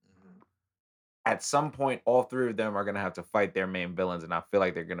villains. At some point, all 3 of them are going to have to fight their main villains, and I feel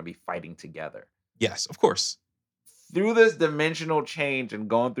like they're going to be fighting together. Yes, of course. Through this dimensional change and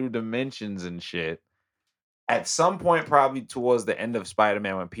going through dimensions and shit, at some point, probably towards the end of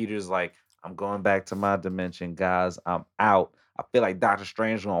Spider-Man, when Peter's like, I'm going back to my dimension, guys, I'm out. I feel like Doctor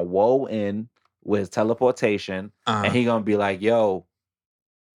Strange is going to woe in with his teleportation, and he's going to be like, yo,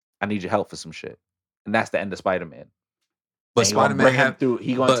 I need your help for some shit. And that's the end of Spider-Man. But Spider-Man him through.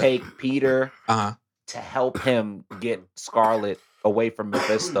 He gonna take Peter to help him get Scarlet away from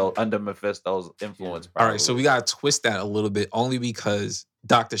Mephisto, under Mephisto's influence. Probably. All right, so we gotta twist that a little bit, only because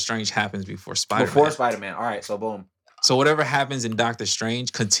Doctor Strange happens before Spider-Man. Before Spider-Man. All right, so boom. So whatever happens in Doctor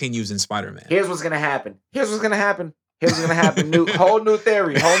Strange continues in Spider-Man. Here's what's gonna happen. Whole new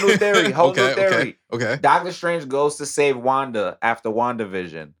theory. Okay. Doctor Strange goes to save Wanda after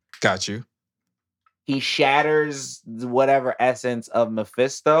WandaVision. Got you. He shatters whatever essence of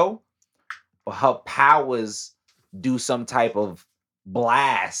Mephisto, but her powers do some type of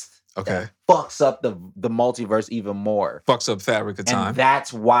blast. Okay. Fucks up the multiverse even more. Fucks up fabric of time. And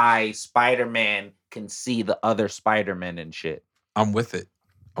that's why Spider-Man can see the other Spider-Man and shit. I'm with it.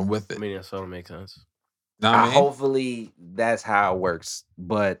 I mean, that sort of makes sense. Hopefully that's how it works,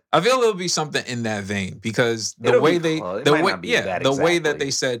 but I feel it'll be something in that vein, because the way that they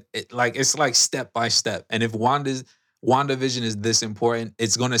said it, like, it's like step by step. And if WandaVision is this important,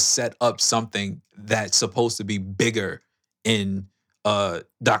 it's gonna set up something that's supposed to be bigger in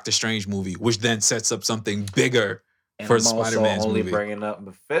Doctor Strange movie, which then sets up something bigger for Spider-Man's movie. Only bringing up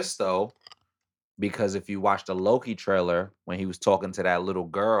Mephisto because if you watch the Loki trailer, when he was talking to that little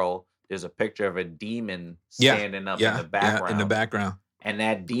girl, there's a picture of a demon standing up in the background. Yeah, in the background. And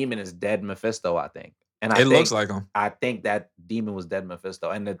that demon is dead Mephisto, I think. And it looks like him. I think that demon was dead Mephisto.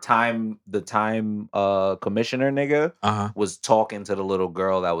 And the time commissioner nigga was talking to the little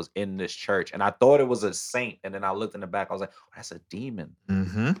girl that was in this church. And I thought it was a saint. And then I looked in the back, I was like, oh, that's a demon.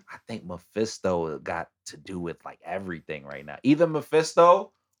 Mm-hmm. I think Mephisto got to do with like everything right now. Either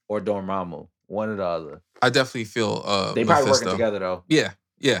Mephisto or Dormammu. One or the other. I definitely feel they probably working together though. Yeah.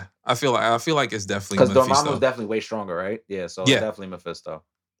 I feel like it's definitely because Dormammu's definitely way stronger, right? Yeah, so it's definitely Mephisto.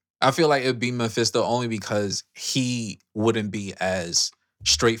 I feel like it'd be Mephisto only because he wouldn't be as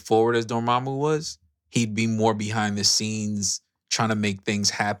straightforward as Dormammu was. He'd be more behind the scenes, trying to make things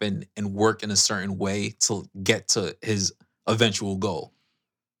happen and work in a certain way to get to his eventual goal.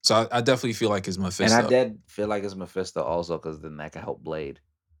 So I definitely feel like it's Mephisto. And I did feel like it's Mephisto also because then that could help Blade.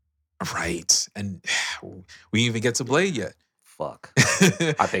 Right. And we didn't even get to Blade yet. Fuck.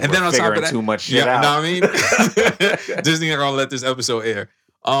 I think we're figuring too much shit out. You know what I mean? Disney are gonna let this episode air.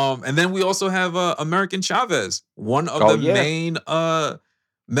 And then we also have American Chavez, one of the main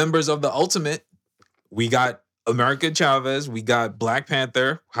members of the Ultimate. We got American Chavez. We got Black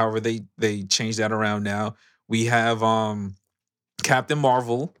Panther. However, they changed that around now. We have Captain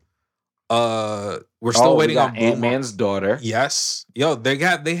Marvel. We're still waiting on Ant-Man's daughter. Yes. Yo,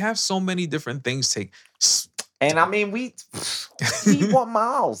 they have so many different things take. And I mean, we want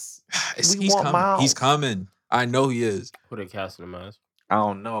Miles. Miles. He's coming. I know he is. Who they casting him as? I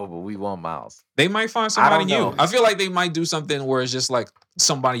don't know, but we want Miles. They might find somebody new. I feel like they might do something where it's just like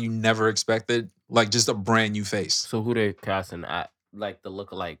somebody you never expected, like just a brand new face. So who they casting at? Like the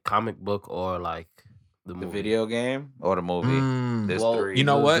look like comic book or like the video game or the movie? There's three. You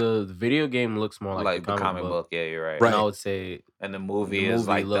know what? The video game looks more like the comic book. Yeah, you're right. And I would say, and the movie is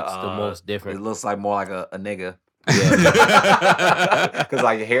like looks the most different. It looks like more like a nigga. Yeah, because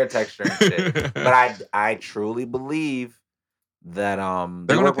like hair texture and shit. But I truly believe that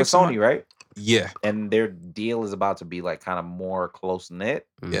they work with Sony, right? Yeah, and their deal is about to be like kind of more close knit.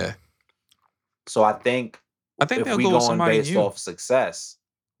 Yeah. So I think if they'll we go going based off success,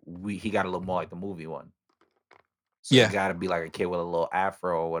 he got to look more like the movie one. So you got to be like a kid with a little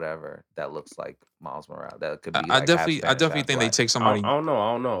afro or whatever that looks like Miles Morales. That could be. I definitely think they take somebody. I don't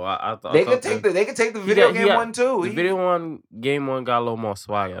know. I thought they could take the video game one too. The video game one got a little more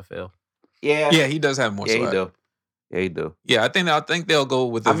swag. I feel. Yeah. Yeah, he does have more swag. He do. Yeah, I think they'll go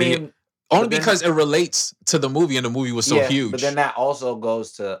with the video. Only because it relates to the movie, and the movie was so huge. But then that also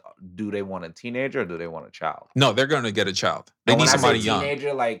goes to, do they want a teenager or do they want a child? No, they're going to get a child. They need somebody young.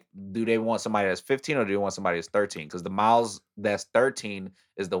 Teenager, like, do they want somebody that's 15 or do they want somebody that's 13? Because the Miles that's 13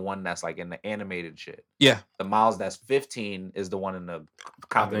 is the one that's like in the animated shit. Yeah. The Miles that's 15 is the one in the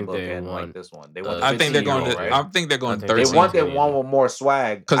comic book and like this one. They want I think they're going to. Right? I think they're going 13. They want that one with more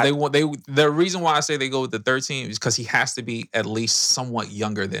swag. Because the reason why I say they go with the 13 is because he has to be at least somewhat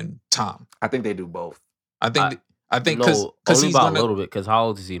younger than Tom. I think they do both. I think because he's about a little bit. Because how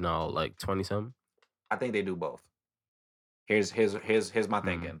old is he now? Like 20-something? I think they do both. Here's my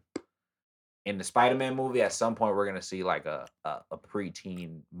thinking. In the Spider-Man movie, at some point we're gonna see like a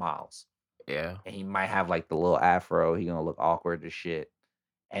preteen Miles. Yeah. And he might have like the little afro. He's gonna look awkward as shit.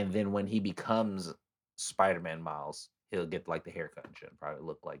 And then when he becomes Spider-Man Miles, he'll get like the haircut and shit and probably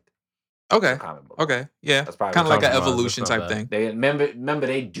look like Okay. Comic book. Okay. Yeah. That's probably kind of like an Compromise, evolution that's not type bad. thing. They remember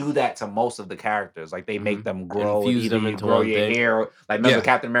they do that to most of the characters. Like they make them grow, and Infuse either them you into grow one your thing. hair. Like remember Yeah.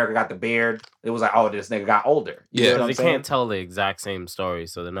 Captain America got the beard. It was like, oh, this nigga got older. You know what Because I'm they saying? can't tell the exact same story,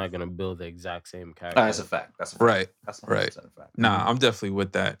 so they're not gonna build the exact same character. That's a fact. That's a fact. Right. That's 100% Right. a fact. Nah, I'm definitely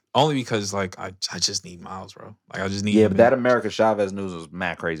with that. Only because like I just need Miles, bro. Like I just need Yeah, him but in- that America Chavez news was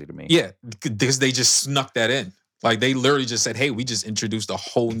mad crazy to me. Yeah, because they just snuck that in. Like they literally just said, "Hey, we just introduced a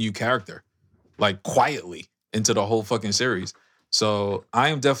whole new character." Like quietly into the whole fucking series. So I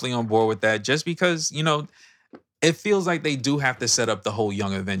am definitely on board with that just because, you know, it feels like they do have to set up the whole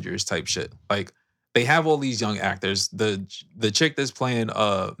Young Avengers type shit. Like they have all these young actors. The chick that's playing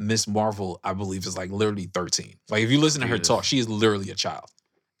Miss Marvel, I believe, is like literally 13. Like if you listen to her talk, she is literally a child.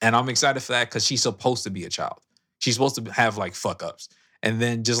 And I'm excited for that because she's supposed to be a child. She's supposed to have like fuck ups. And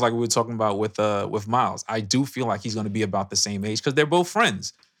then just like we were talking about with Miles, I do feel like he's gonna be about the same age because they're both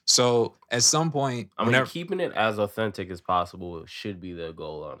friends. So at some point, I mean, keeping it as authentic as possible should be their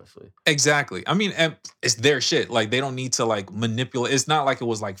goal, honestly. Exactly. I mean, and it's their shit. Like they don't need to like manipulate. It's not like it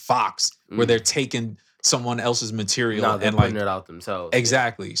was like Fox where they're taking someone else's material No, they're and putting like it out themselves.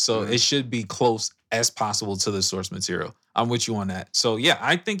 exactly. Yeah. So it should be close as possible to the source material. I'm with you on that. So yeah,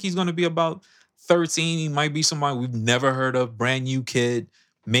 I think he's going to be about 13. He might be somebody we've never heard of, brand new kid.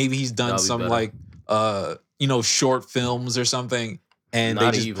 Maybe he's done some like you know, short films or something. And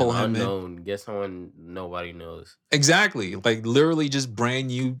not they just even pull him unknown. Get someone nobody knows. Exactly. Like literally just brand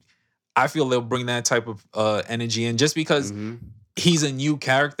new. I feel they'll bring that type of energy in just because he's a new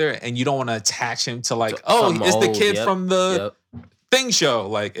character and you don't want to attach him to like, oh, it's the kid from the thing show.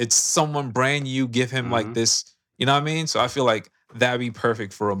 Like it's someone brand new, give him like this, you know what I mean? So I feel like that'd be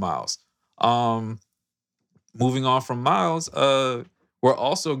perfect for a Miles. Moving on from Miles, we're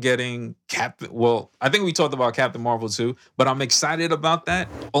also getting Captain. Well, I think we talked about Captain Marvel too, but I'm excited about that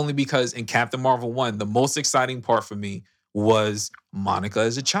only because in Captain Marvel 1, the most exciting part for me was Monica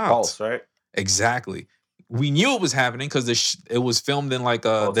as a child. Pulse, right? Exactly. We knew it was happening because it was filmed in like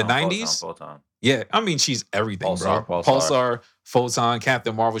the 90s. Photon. Yeah, I mean she's everything, Pulsar, bro. Pulsar, Photon,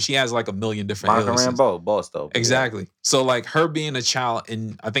 Captain Marvel. She has like a million different Monica aliases. Rambeau, boss though. Exactly. So like her being a child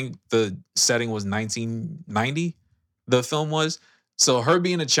in, I think the setting was 1990, the film was. So her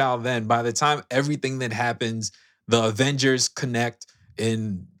being a child then, by the time everything that happens, the Avengers connect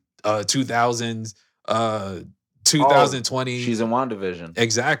in 2000s, 2020. She's in WandaVision.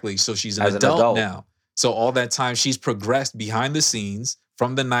 Exactly. So she's an adult now. So all that time she's progressed behind the scenes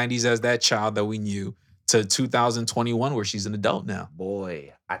from the 90s as that child that we knew to 2021 where she's an adult now.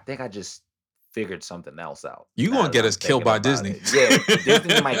 Boy, I think I just figured something else out. You gonna get us killed by Disney. Yeah,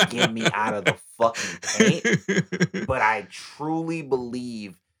 Disney might get me out of the fucking paint. But I truly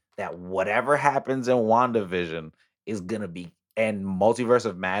believe that whatever happens in WandaVision is gonna be, and Multiverse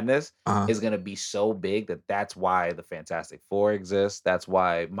of Madness is gonna be so big that that's why the Fantastic Four exists. That's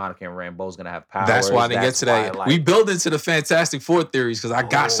why Monica and Rambeau is gonna have powers. That's why they get today. We build into the Fantastic Four theories because I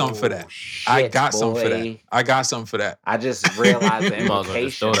got something for that. I got something for that. I got something for that. I just realized the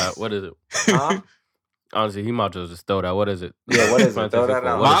implications. What is it? Huh? Honestly, he might just throw that. What is it? Yeah, what is it? Throw that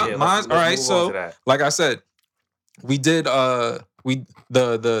out. Mine's all right. So, like I said, we did the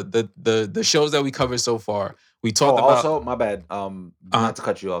shows that we covered so far. We talked about. Also, my bad. Not to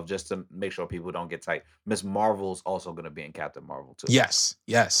cut you off, just to make sure people don't get tight. Miss Marvel's also going to be in Captain Marvel too. Yes,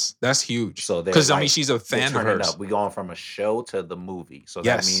 that's huge. So because I mean, she's a fan of hers. We're going from a show to the movie, so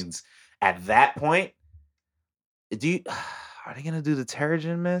that means at that point, are they going to do the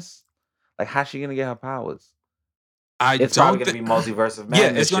Terrigen Miss? Like, how's she going to get her powers? It's probably going to be Multiverse of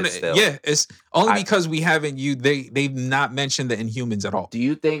Madness. Yeah, it's going to. Yeah, it's only because we haven't. They've not mentioned the Inhumans at all. Do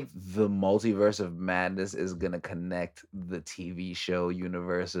you think the Multiverse of Madness is going to connect the TV show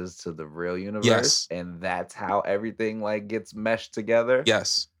universes to the real universe? Yes, and that's how everything like gets meshed together.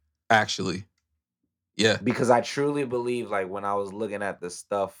 Yes, actually, yeah. Because I truly believe, like when I was looking at the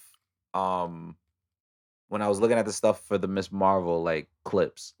stuff, for the Miss Marvel like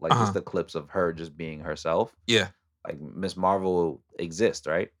clips, like just the clips of her just being herself. Yeah. Like Miss Marvel exists,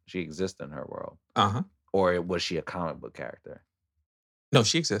 right? She exists in her world. Or was she a comic book character? No,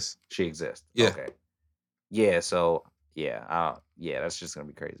 she exists. She exists. Yeah. Okay. Yeah. So that's just gonna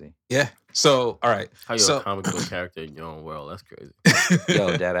be crazy. Yeah. So all right. How you a comic book character in your own world? That's crazy.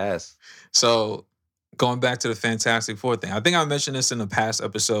 Yo, dead ass. So going back to the Fantastic Four thing, I think I mentioned this in the past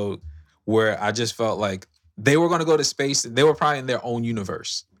episode where I just felt like they were going to go to space. They were probably in their own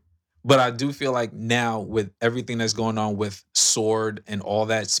universe. But I do feel like now with everything that's going on with Sword and all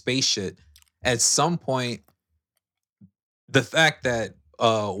that space shit, at some point, the fact that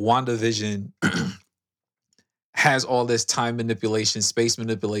WandaVision has all this time manipulation, space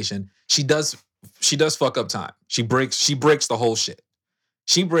manipulation. She does fuck up time. She breaks the whole shit.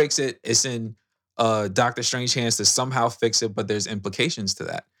 She breaks it. It's in Doctor Strange hands to somehow fix it, but there's implications to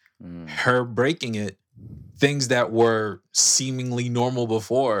that. Her breaking it, things that were seemingly normal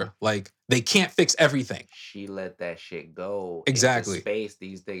before, like they can't fix everything. She let that shit go. Exactly. Into space.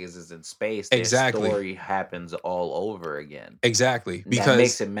 These things is in space. Their story happens all over again. Exactly. Because that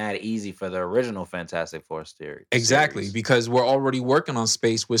makes it mad easy for the original Fantastic Four series. Exactly. Because we're already working on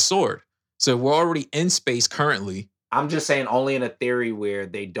space with Sword. So we're already in space currently. I'm just saying only in a theory where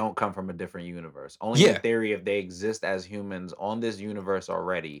they don't come from a different universe. Only in a theory if they exist as humans on this universe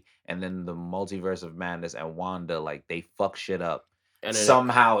already, and then the multiverse of madness and Wanda, like they fuck shit up. And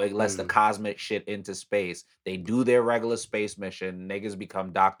somehow it lets the cosmic shit into space. They do their regular space mission. Niggas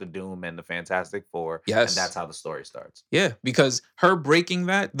become Doctor Doom and the Fantastic Four. Yes. And that's how the story starts. Yeah, because her breaking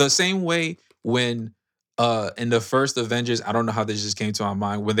that, the same way when in the first Avengers, I don't know how this just came to my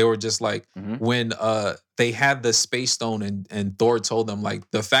mind, when they were just like, when they had the space stone and Thor told them, like,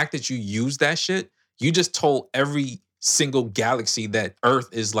 the fact that you use that shit, you just told every single galaxy that Earth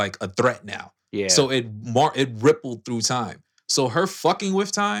is like a threat now. Yeah. So it rippled through time. So her fucking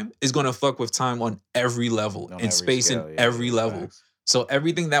with time is gonna fuck with time on every level, in space, in every level. Facts. So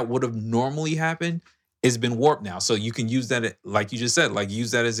everything that would have normally happened has been warped now. So you can use that, like you just said, like use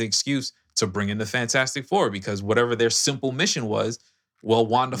that as an excuse to bring in the Fantastic Four, because whatever their simple mission was, well,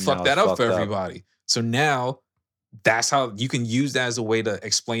 Wanda fucked that up for everybody. So now that's how you can use that as a way to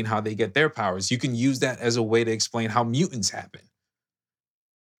explain how they get their powers. You can use that as a way to explain how mutants happen.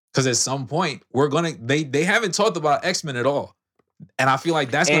 Because at some point, they haven't talked about X-Men at all. And I feel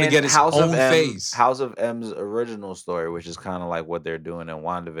like that's going to get its own phase. House of M's original story, which is kind of like what they're doing in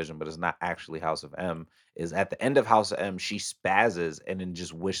WandaVision, but it's not actually House of M, is at the end of House of M, she spazzes and then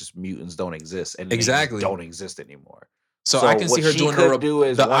just wishes mutants don't exist and they don't exist anymore. So I can see her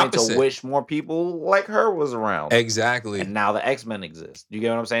doing the opposite. To wish more people like her was around. Exactly. And now the X-Men exist. You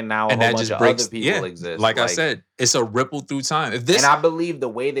get what I'm saying? Now a whole bunch of other people exist. Like I said, it's a ripple through time. And I believe the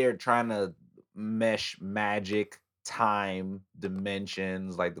way they're trying to mesh magic, time,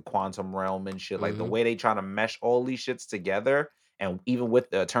 dimensions, like the quantum realm and shit, like the way they trying to mesh all these shits together, and even with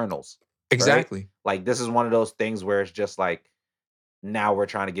the Eternals. Exactly. Right? Like this is one of those things where it's just like, now we're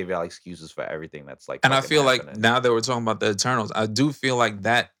trying to give y'all excuses for everything that's like. And I feel like now that we're talking about the Eternals, I do feel like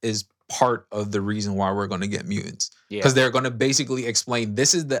that is part of the reason why we're going to get mutants. Because they're going to basically explain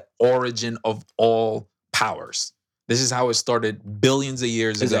this is the origin of all powers. This is how it started billions of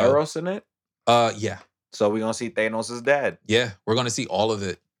years ago. Is Eros in it? Yeah. So we're going to see Thanos' dad. Yeah, we're going to see all of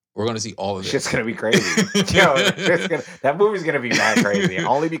it. We're going to see all of it. Shit's going to be crazy. That movie's going to be mad crazy.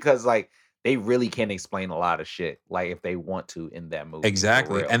 Only because like they really can explain a lot of shit, like if they want to in that movie.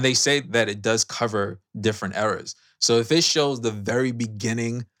 Exactly. And they say that it does cover different eras. So if it shows the very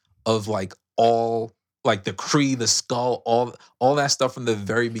beginning of like all like the Kree, the Skull, all that stuff from the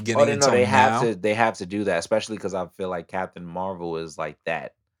very beginning. They have to do that, especially because I feel like Captain Marvel is like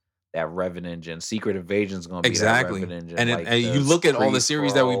that Revenant engine. Secret Invasion is going to be that Revenant engine. And, like and you look at all the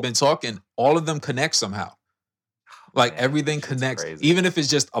series that we've been talking, all of them connect somehow. Like everything connects, crazy. Even if it's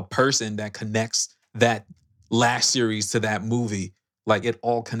just a person that connects that last series to that movie, like it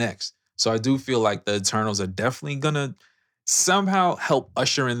all connects. So I do feel like the Eternals are definitely gonna somehow help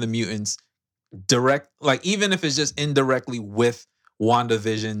usher in the mutants like even if it's just indirectly with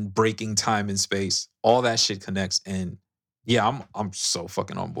WandaVision breaking time and space, all that shit connects. And yeah, I'm so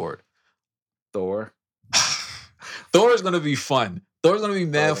fucking on board. Thor is gonna be fun. Thor's gonna be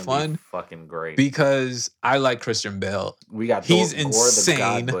mad fun. Fucking great. Because I like Christian Bale. He's insane. The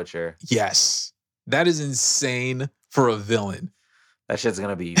God Butcher. Yes. That is insane for a villain. That shit's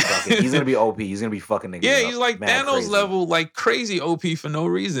gonna be fucking, he's gonna be OP. He's gonna be fucking niggas. Yeah, he's like Thanos crazy. Level, like crazy OP for no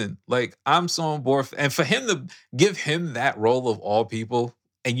reason. Like I'm so on board. And for him to give him that role of all people,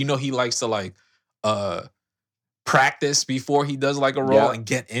 and you know he likes to like practice before he does like a role and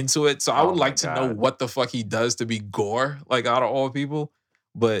get into it. So I would like to know what the fuck he does to be Gore, like out of all people.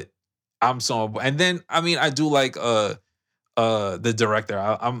 But I'm so, and then I mean I do like the director.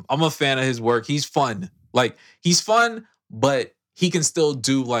 I'm a fan of his work. He's fun. Like he's fun, but he can still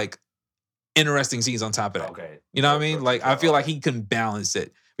do like interesting scenes on top of that. Okay. You know what I mean? Like I feel like he can balance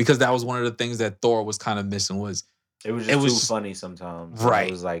it, because that was one of the things that Thor was kind of missing was it was too funny sometimes. Right.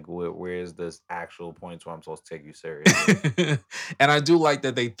 It was like, where is this actual point where I'm supposed to take you seriously? And I do like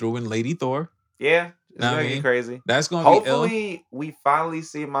that they threw in Lady Thor. Yeah. It's gonna get crazy. That's gonna be ill. Hopefully, we finally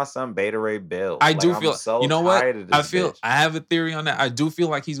see my son Beta Ray Bill. I do feel. I'm so tired of this bitch. I have a theory on that. I do feel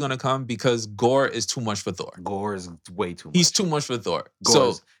like he's gonna come because Gore is too much for Thor. Gore is way too much. He's too much for Thor.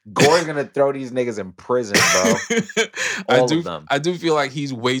 Gore's gonna throw these niggas in prison, bro. All of them. I do feel like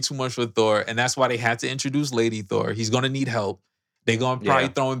he's way too much for Thor, and that's why they had to introduce Lady Thor. He's gonna need help. They're gonna probably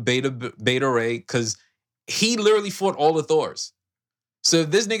throw in Beta Ray because he literally fought all the Thors. So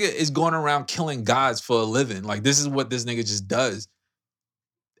if this nigga is going around killing gods for a living, like this is what this nigga just does.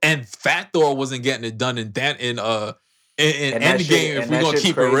 And Fat Thor wasn't getting it done in Endgame if we're gonna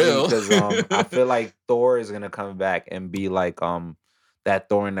keep it real. Because I feel like Thor is gonna come back and be like that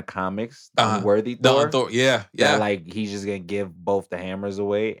Thor in the comics, the unworthy Thor. Yeah. That, like he's just gonna give both the hammers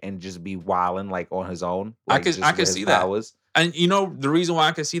away and just be wilding like on his own. Like, I could see powers. That. And you know the reason why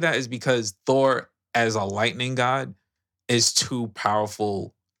I could see that is because Thor as a lightning god is too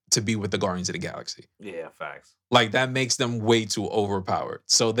powerful to be with the Guardians of the Galaxy. Yeah, facts. Like that makes them way too overpowered.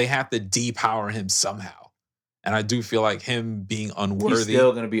 So they have to depower him somehow. And I do feel like him being unworthy. He's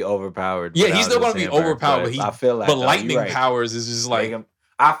still gonna be overpowered. Yeah, he's still gonna be overpowered. I feel like lightning powers is just like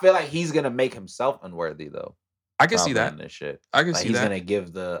I feel like he's gonna make himself unworthy though. I can see that. This shit. I can see he's that. He's gonna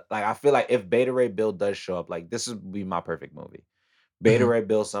give I feel like if Beta Ray Bill does show up, like this would be my perfect movie. Beta Ray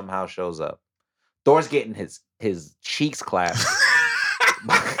Bill somehow shows up. Thor's getting his cheeks clapped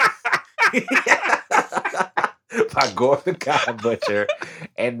by Gore the God Butcher,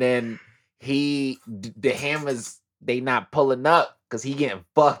 and then the hammers they not pulling up because he getting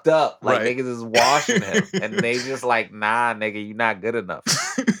fucked up. Like niggas is washing him, and they just like, nah, nigga, you not good enough.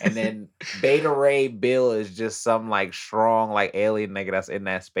 And then Beta Ray Bill is just some like strong like alien nigga that's in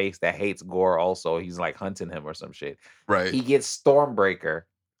that space that hates Gore. Also, he's like hunting him or some shit. Right. He gets Stormbreaker.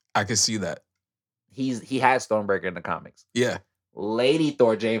 I can see that. He has Stormbreaker in the comics. Yeah. Lady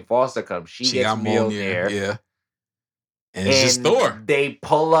Thor, Jane Foster comes. She gets Mjolnir. Yeah. And it's just Thor. They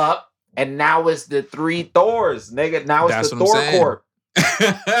pull up, and now it's the 3 Thors, nigga. Now it's the Thor Corp.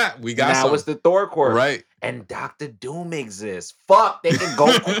 We got now it's the Thor Corp. Right. And Dr. Doom exists. Fuck, they can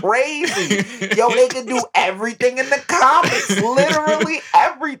go crazy. Yo, they can do everything in the comics. Literally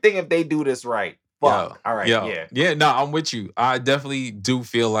everything if they do this right. Fuck. All right. Yeah. No, I'm with you. I definitely do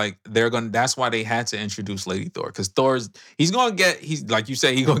feel like that's why they had to introduce Lady Thor because he's like you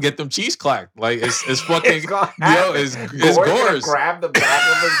say, he's gonna get them cheese clacked. Like it's fucking it's Gore's. Grab the back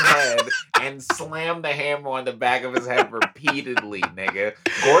of his head and slam the hammer on the back of his head repeatedly, nigga.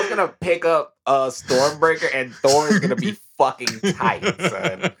 Gore's gonna pick up Stormbreaker and Thor is gonna be fucking tight,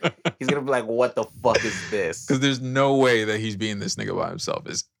 son. He's gonna be like, what the fuck is this? Because there's no way that he's being this nigga by himself.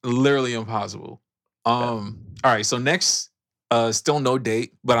 It's literally impossible. All right, so next, still no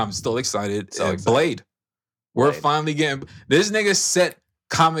date, but I'm still excited. Blade. We're finally getting this nigga set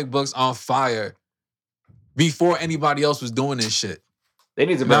comic books on fire before anybody else was doing this shit. They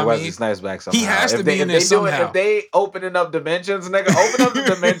need to bring Wesley Snipes back somehow. He has to be in there somehow. If they opening up dimensions, nigga, open up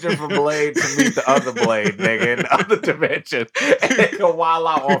the dimension for Blade to meet the other Blade, nigga, in the other dimension. And they can wild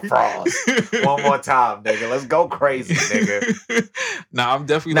out on Frost one more time, nigga. Let's go crazy, nigga. Nah, I'm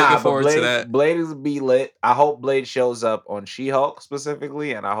definitely looking forward to that. Blade is be lit. I hope Blade shows up on She-Hulk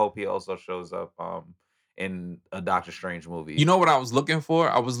specifically, and I hope he also shows up in a Doctor Strange movie. You know what I was looking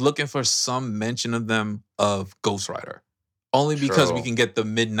for? I was looking for some mention of Ghost Rider. Only because we can get the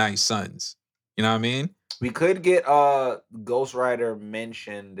Midnight Suns. You know what I mean? We could get Ghost Rider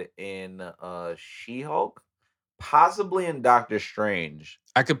mentioned in She-Hulk, possibly in Doctor Strange.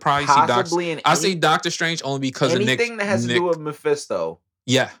 I could probably see Doctor Strange only because of anything that has to do with Mephisto.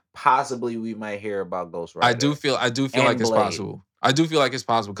 Yeah. Possibly we might hear about Ghost Rider. I do feel like it's possible. I do feel like it's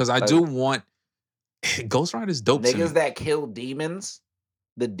possible because I do want Ghost Rider's dope. Niggas that kill demons.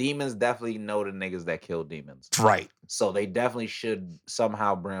 The demons definitely know the niggas that kill demons. Right. So they definitely should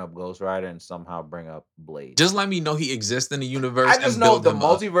somehow bring up Ghost Rider and somehow bring up Blade. Just let me know he exists in the universe. I just know the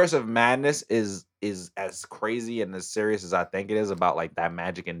multiverse of madness is as crazy and as serious as I think it is about like that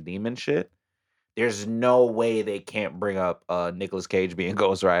magic and demon shit. There's no way they can't bring up Nicolas Cage being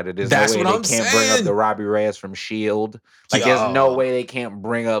Ghost Rider. There's no way they can't bring up the Robbie Reyes from S.H.I.E.L.D. Like, there's no way they can't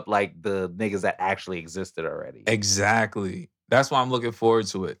bring up like the niggas that actually existed already. Exactly. That's why I'm looking forward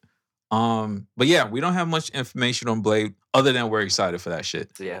to it. But yeah, we don't have much information on Blade other than we're excited for that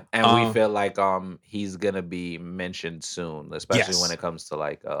shit. Yeah. And we feel like he's gonna be mentioned soon, especially when it comes to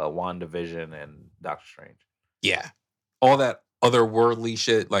like WandaVision and Doctor Strange. Yeah. All that otherworldly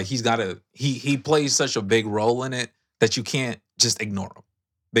shit. Like he plays such a big role in it that you can't just ignore him,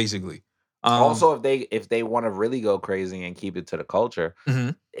 basically. Also, if they want to really go crazy and keep it to the culture,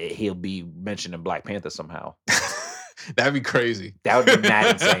 he'll be mentioned in Black Panther somehow. That'd be crazy. That would be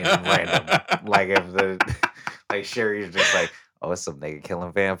mad insane and random. Like if like Sherry's just like, oh, it's some nigga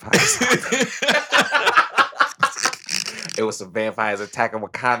killing vampires. It was some vampires attacking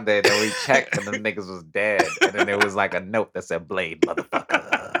Wakanda, and then we checked, and the niggas was dead. And then there was like a note that said "Blade,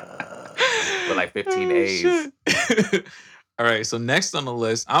 motherfucker," with like 15 A's. All right, so next on the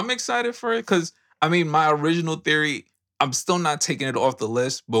list, I'm excited for it because I mean, my original theory, I'm still not taking it off the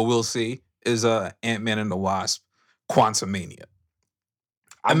list, but we'll see. Is Ant-Man and the Wasp, Quantumania.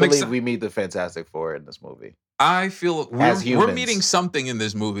 I believe we meet the Fantastic Four in this movie. I feel we're meeting something in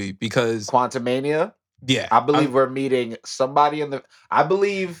this movie because Quantumania. Yeah, I believe we're meeting somebody in the. I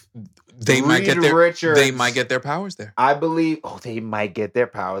believe they might get their Richards, they might get their powers there. I believe. Oh, they might get their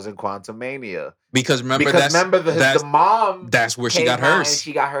powers in Quantumania because remember the mom. That's where she got hers. And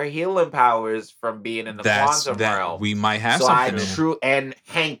she got her healing powers from being in the quantum realm. We might have something. And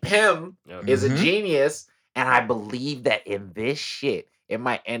Hank Pym is a genius, and I believe that in this shit, it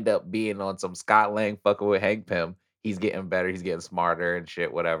might end up being on some Scott Lang fucking with Hank Pym. He's getting better. He's getting smarter and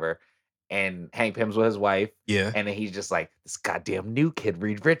shit, whatever. And Hank Pym's with his wife. Yeah. And then he's just like, this goddamn new kid,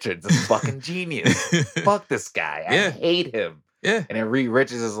 Reed Richards, is fucking genius. Fuck this guy. I hate him. Yeah. And then Reed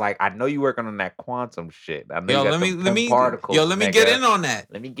Richards is like, I know you working on that quantum shit. I know let me particles. Let me get in on that.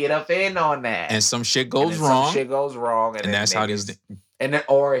 Let me get up in on that. And some shit goes wrong. Some shit goes wrong. And that's how these. And then,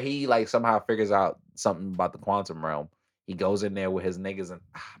 or he like somehow figures out something about the quantum realm. He goes in there with his niggas and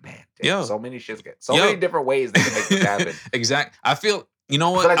so many shits many different ways they can make this happen. Exactly. I feel. You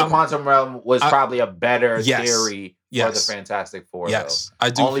know what? I feel like the quantum realm was probably a better theory for the Fantastic Four. Yes, though. I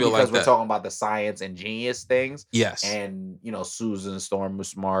do Only feel because like we're talking about the science and genius things. Yes, and Susan Storm was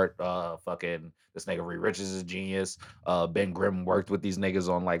smart. Fucking this nigga Reed Richards is genius. Ben Grimm worked with these niggas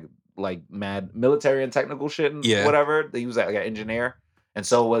on like mad military and technical shit and whatever. He was like an engineer. And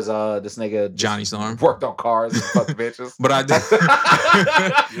so was this nigga Johnny Storm. Worked on cars and fucked bitches. But I did.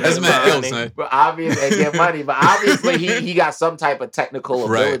 That's mad ill, son. But obviously, and get money. But obviously, he got some type of technical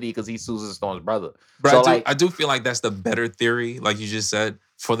ability because he's Susan Storm's brother. But so I do feel like that's the better theory, like you just said,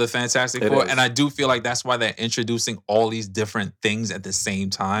 for the Fantastic Four. And I do feel like that's why they're introducing all these different things at the same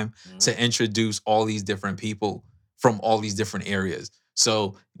time to introduce all these different people from all these different areas.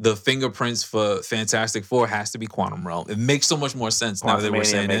 So the fingerprints for Fantastic Four has to be quantum realm. It makes so much more sense now that we're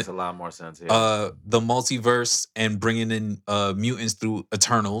saying it. Makes a lot more sense. Yeah. The multiverse and bringing in mutants through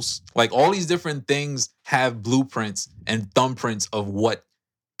Eternals, like all these different things have blueprints and thumbprints of what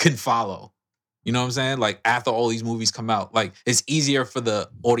can follow. You know what I'm saying? Like after all these movies come out, like it's easier for the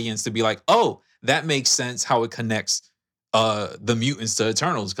audience to be like, oh, that makes sense how it connects the mutants to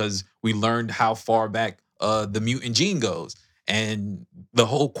Eternals because we learned how far back the mutant gene goes. And the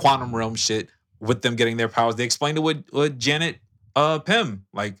whole quantum realm shit with them getting their powers, they explained it with Janet Pym.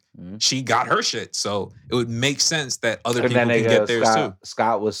 Like she got her shit, so it would make sense that other people can get theirs too.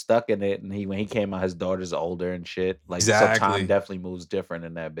 Scott was stuck in it, and when he came out, his daughter's older and shit. Like so time definitely moves different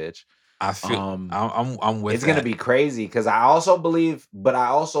in that bitch. I feel I'm with. It's gonna be crazy because I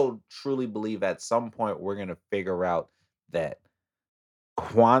also truly believe at some point we're gonna figure out that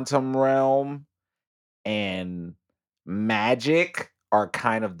quantum realm and magic are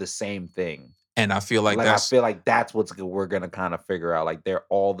kind of the same thing. And I feel like that's what we're gonna kind of figure out. Like they're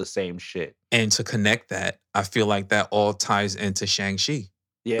all the same shit. And to connect that, I feel like that all ties into Shang-Chi.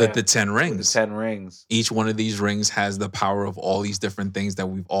 Yeah. Like the 10 rings. The 10 rings. Each one of these rings has the power of all these different things that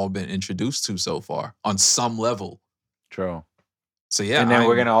we've all been introduced to so far on some level. True. So yeah. And then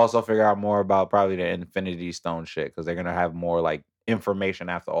we're gonna also figure out more about probably the Infinity Stone shit because they're gonna have more like information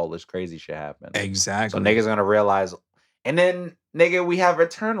after all this crazy shit happened. Exactly. So niggas gonna realize. And then, nigga, we have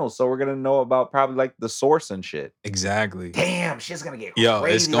Eternals, so we're gonna know about probably like the source and shit. Exactly. Damn, shit's gonna get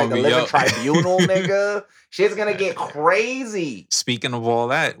crazy. It's gonna be the Living Tribunal, nigga. Shit's gonna get crazy. Speaking of all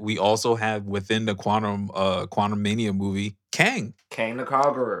that, we also have within the Quantum Mania movie, Kang the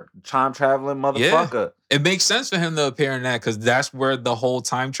Conqueror, time traveling motherfucker. Yeah. It makes sense for him to appear in that because that's where the whole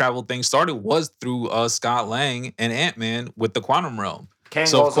time travel thing started was through Scott Lang and Ant-Man with the quantum realm. Kang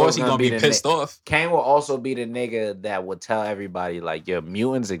so of course he's gonna be pissed off. Kang will also be the nigga that would tell everybody like, "Yo,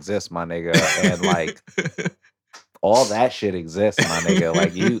 mutants exist, my nigga," and like all that shit exists, my nigga.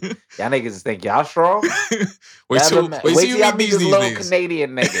 Like y'all niggas think y'all strong. wait till y'all meet this little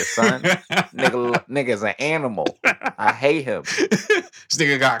Canadian nigga, son. Nigga's an animal. I hate him. This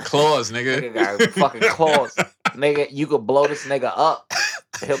nigga got claws, nigga. Nigga got fucking claws, nigga. You could blow this nigga up.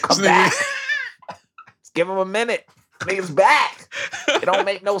 He'll come back. Just give him a minute. Nigga's back. It don't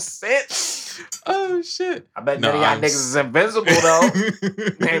make no sense. Oh shit! I bet none of y'all niggas is invincible though.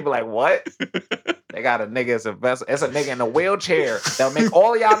 They be like, what? They got a nigga that's invincible. It's a nigga in a wheelchair that'll make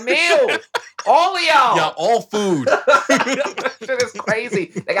all of y'all kneel. All of y'all. Y'all all food. That shit is crazy.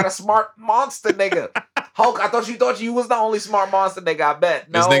 They got a smart monster nigga. Hulk, I thought you was the only smart monster nigga. I bet.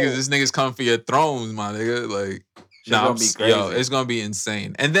 No. This nigga's coming for your thrones, my nigga. Like, gonna be crazy. Yo, it's gonna be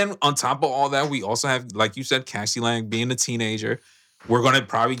insane. And then on top of all that, we also have, like you said, Cassie Lang being a teenager. We're gonna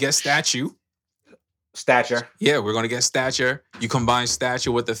probably get Stature. Yeah, we're gonna get Stature. You combine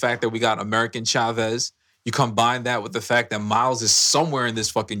Stature with the fact that we got American Chavez. You combine that with the fact that Miles is somewhere in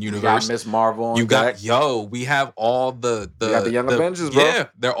this fucking universe. You got Miss Marvel. We have all the you got the Young Avengers, bro. Yeah,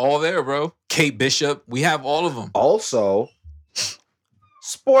 they're all there, bro. Kate Bishop. We have all of them. Also,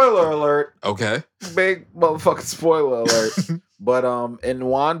 spoiler alert. Okay. Big motherfucking spoiler alert. But in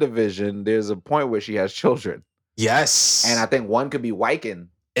WandaVision, there's a point where she has children. Yes. And I think one could be Wiccan.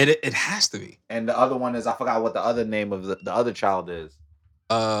 It has to be. And the other one is, I forgot what the other name of the other child is.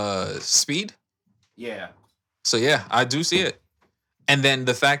 Speed? Yeah. So yeah, I do see it. And then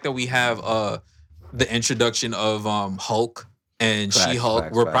the fact that we have the introduction of Hulk and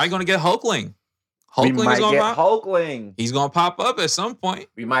She-Hulk, we're probably gonna get Hulkling. Hulkling is gonna pop. Hulkling. He's gonna pop up at some point.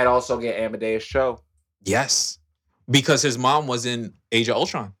 We might also get Amadeus Cho. Yes. Because his mom was in Age of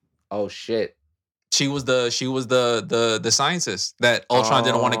Ultron. Oh shit. She was the scientist that Ultron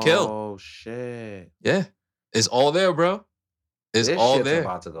didn't want to kill. Oh shit. Yeah. It's all there, bro. It's this all shit's there.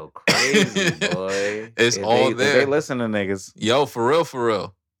 About to go crazy, boy. It's all there. They listen to niggas. Yo, for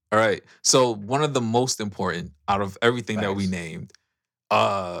real. All right. So one of the most important out of everything that we named,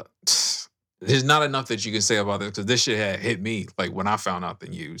 there's not enough that you can say about this because this shit had hit me like when I found out the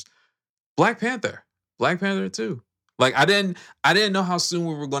news. Black Panther 2. Like I didn't know how soon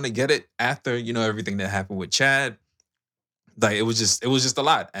we were gonna get it after, everything that happened with Chad. Like it was just a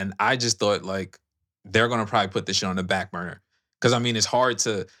lot. And I just thought like they're gonna probably put this shit on the back burner. Cause I mean it's hard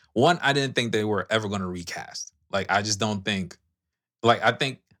to I didn't think they were ever gonna recast. Like I just don't think I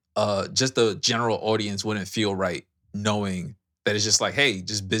think just the general audience wouldn't feel right knowing that it's just like, hey,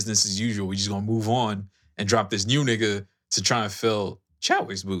 just business as usual. We just gonna move on and drop this new nigga to try and fill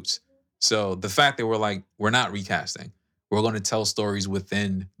Chadwick's boots. So the fact that we're not recasting, we're going to tell stories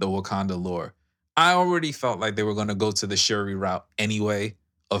within the Wakanda lore. I already felt like they were going to go to the Shuri route anyway,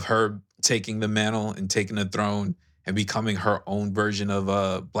 of her taking the mantle and taking the throne and becoming her own version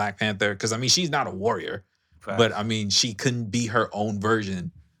of Black Panther. Because I mean, she's not a warrior, but I mean, she couldn't be her own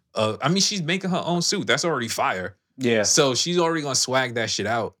version. She's making her own suit. That's already fire. Yeah. So she's already going to swag that shit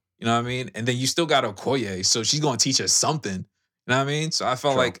out. You know what I mean? And then you still got Okoye, so she's going to teach us something. You know what I mean? So I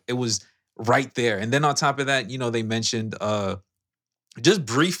felt like it was right there. And then on top of that, they mentioned just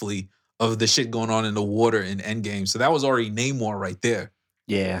briefly of the shit going on in the water in Endgame. So that was already Namor right there.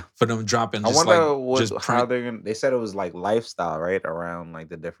 Yeah. For them dropping just how they're gonna, they said it was like lifestyle, right? Around like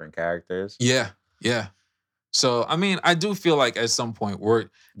the different characters. Yeah. So I mean, I do feel like at some point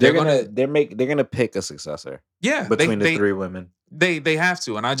they're gonna pick a successor. Yeah. Between the three women. They have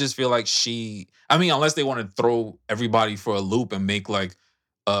to. And I just feel like unless they want to throw everybody for a loop and make like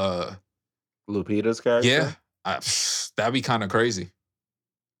Lupita's character? Yeah. That'd be kind of crazy.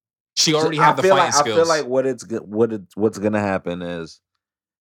 She already had the fighting skills. I feel like what's gonna happen is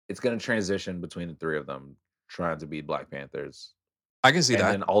it's gonna transition between the three of them trying to be Black Panthers. I can see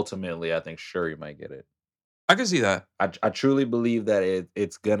that. And then ultimately I think Shuri might get it. I can see that. I truly believe that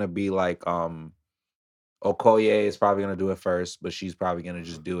it's gonna be like Okoye is probably gonna do it first, but she's probably gonna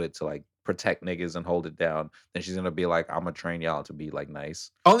just do it to like protect niggas and hold it down. Then she's gonna be like, I'm gonna train y'all to be like nice.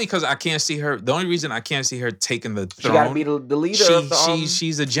 Only because I can't see her. The only reason I can't see her taking the throne. She gotta be the leader.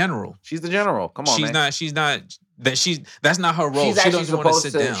 She's a general. She's the general. Come on, man. She's not. That's not her role. She doesn't want to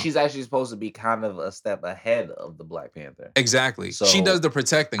sit down. She's actually supposed to be kind of a step ahead of the Black Panther. Exactly. So she does the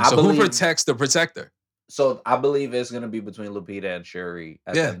protecting. So who protects the protector? So I believe it's going to be between Lupita and Shuri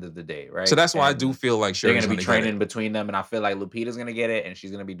at the end of the day, right? So that's why I do feel like Shuri's they're going to be training between them, and I feel like Lupita's going to get it, and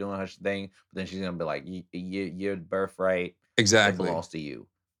she's going to be doing her thing, but then she's going to be like, your birthright exactly belongs to you,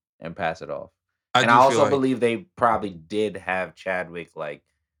 and pass it off. I also believe they probably did have Chadwick like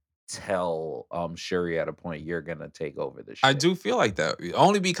tell Shuri at a point, you're going to take over this shit. I do feel like that,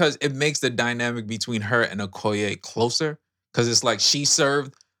 only because it makes the dynamic between her and Okoye closer, because it's like she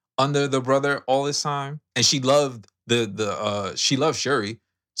served under the brother all this time, and she loved she loved Shuri.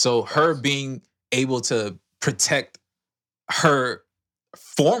 So her being able to protect her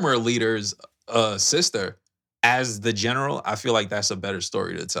former leader's sister as the general, I feel like that's a better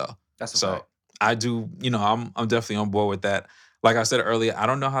story to tell. That's so fact. I do, I'm definitely on board with that. Like I said earlier, I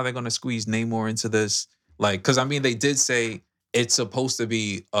don't know how they're gonna squeeze Namor into this. Like, because I mean, they did say it's supposed to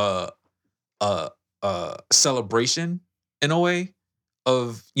be a celebration in a way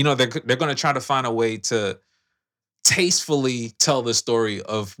of, you know, they're going to try to find a way to tastefully tell the story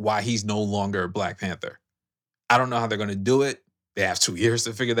of why he's no longer Black Panther. I don't know how they're going to do it. They have 2 years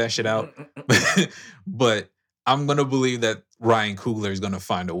to figure that shit out. But I'm going to believe that Ryan Coogler is going to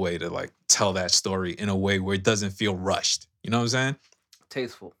find a way to like tell that story in a way where it doesn't feel rushed. You know what I'm saying?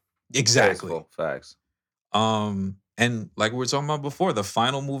 Tasteful. Exactly. Tasteful. Facts. And like we were talking about before, the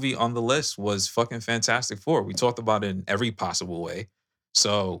final movie on the list was fucking Fantastic Four. We talked about it in every possible way.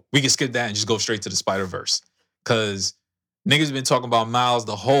 So we can skip that and just go straight to the Spider-Verse. Cause niggas been talking about Miles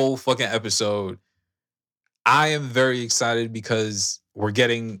the whole fucking episode. I am very excited because we're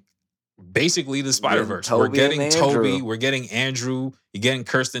getting basically the Spider-Verse. We're getting Toby, we're getting Andrew, you're getting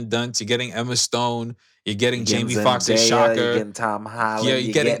Kirsten Dunst, you're getting Emma Stone, you're getting Jamie Foxx as Shocker. You're getting Tom Holland, yeah,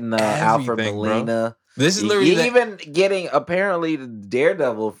 you're getting Alfred Molina. Bro. This is literally you're even getting apparently the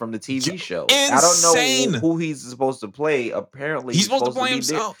Daredevil from the TV show. Insane. I don't know who he's supposed to play. Apparently he's supposed to play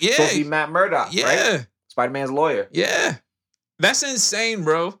himself. Yeah. Supposed to be Matt Murdock, right? Spider-Man's lawyer. Yeah. That's insane,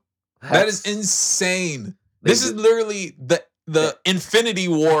 bro. That is insane. This is literally the Infinity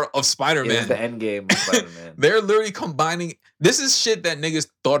War of Spider-Man. It's the end game of Spider-Man. They're literally combining. This is shit that niggas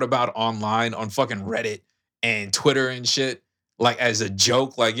thought about online on fucking Reddit and Twitter and shit. Like as a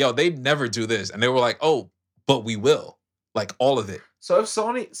joke, like, yo, they'd never do this. And they were like, oh, but we will. Like all of it. So if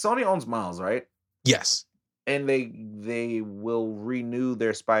Sony owns Miles, right? Yes. And they will renew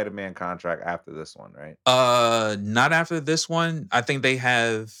their Spider-Man contract after this one, right? Not after this one. I think they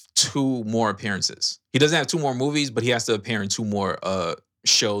have 2 more appearances. He doesn't have 2 more movies, but he has to appear in 2 more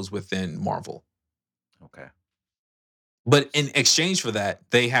shows within Marvel. Okay. But in exchange for that,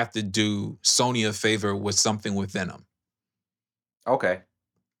 they have to do Sony a favor with something with Venom. Okay.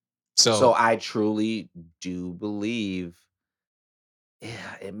 So I truly do believe, yeah,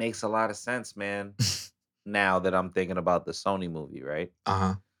 it makes a lot of sense, man. Now that I'm thinking about the Sony movie, right?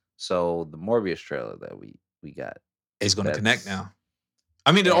 So the Morbius trailer that we got is going to connect now.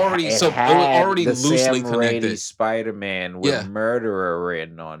 I mean, it was already loosely Sam connected. Spider-Man with Murderer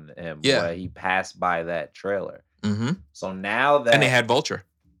written on him. Yeah, he passed by that trailer. Mm-hmm. So now that and they had Vulture.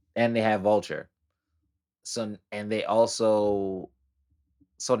 So and they also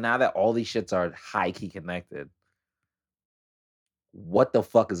now that all these shits are high key connected, what the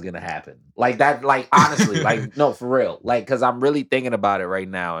fuck is gonna happen? Like that, like honestly, like no, for real. Like, cause I'm really thinking about it right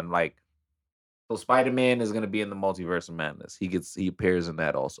now, and like, so Spider-Man is gonna be in the Multiverse of Madness. He appears in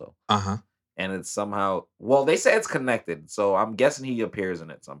that also. And it's somehow, well, they say it's connected, so I'm guessing he appears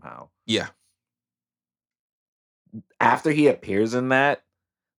in it somehow. Yeah. After he appears in that,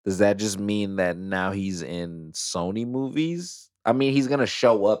 does that just mean that now he's in Sony movies? I mean, he's gonna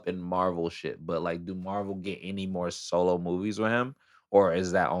show up in Marvel shit, but like, do Marvel get any more solo movies with him, or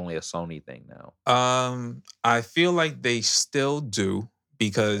is that only a Sony thing now? I feel like they still do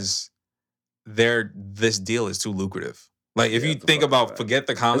because this deal is too lucrative. Like, if you think about, forget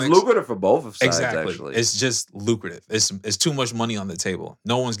the comics, it's lucrative for both of sides. Exactly, actually. It's just lucrative. It's too much money on the table.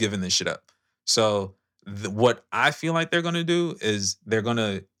 No one's giving this shit up. So what I feel like they're gonna do is they're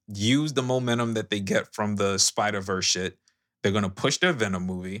gonna use the momentum that they get from the Spider-Verse shit. They're going to push their Venom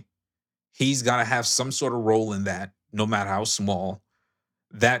movie. He's got to have some sort of role in that, no matter how small.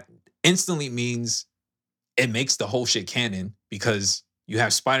 That instantly means it makes the whole shit canon because you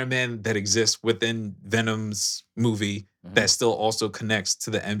have Spider-Man that exists within Venom's movie that still also connects to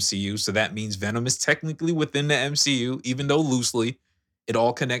the MCU. So that means Venom is technically within the MCU, even though loosely. It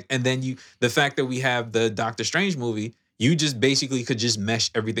all connects. And then the fact that we have the Doctor Strange movie, you just basically could just mesh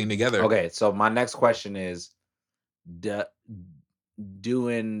everything together. Okay, so my next question is,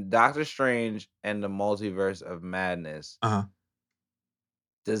 doing Doctor Strange and the Multiverse of Madness,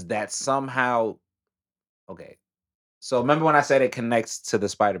 does that somehow, okay, so remember when I said it connects to the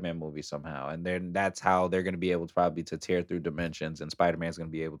Spider-Man movie somehow, and then that's how they're going to be able to probably to tear through dimensions, and Spider-Man's going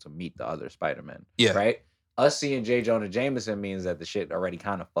to be able to meet the other Spider-Man, right? Us seeing J. Jonah Jameson means that the shit already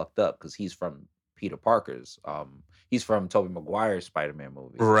kind of fucked up because he's from Peter Parker's, he's from Tobey Maguire's Spider-Man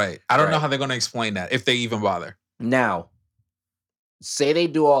movie. Right. I don't know how they're going to explain that, if they even bother. Now, say they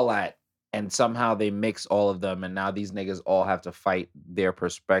do all that and somehow they mix all of them, and now these niggas all have to fight their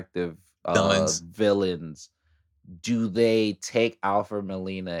prospective villains. Do they take Alfred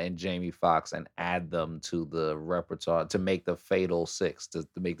Molina and Jamie Foxx and add them to the repertoire to make the Fatal Six, to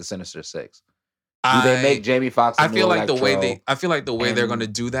make the Sinister Six? Do they make Jamie Foxx? I feel like the way they're going to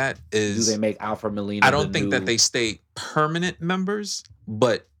do that is, do they make Alfred Molina? I don't think that they stay permanent members,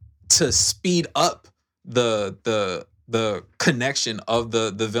 but to speed up the the connection of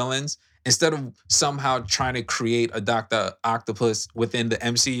the villains. Instead of somehow trying to create a Dr. Octopus within the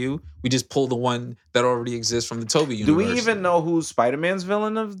MCU, we just pull the one that already exists from the Tobey universe. Do we even know who's Spider-Man's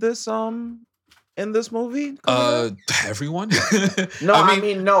villain of this in this movie? Everyone. No, I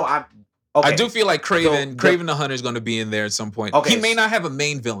mean no. Okay. I do feel like Kraven the Hunter is going to be in there at some point. Okay, he may not have a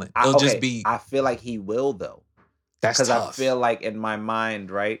main villain. It'll just be. I feel like he will though. That's tough. Because I feel like in my mind,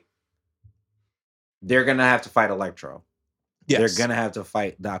 right, they're gonna have to fight Electro. Yes. They're gonna have to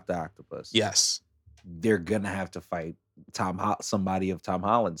fight Dr. Octopus. Yes. They're gonna have to fight somebody of Tom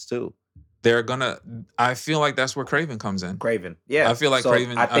Holland's too. They're gonna. I feel like that's where Kraven comes in. Kraven, yeah. I feel like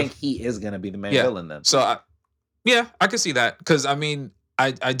Kraven. I think he is gonna be the main villain then. So, I can see that because I mean,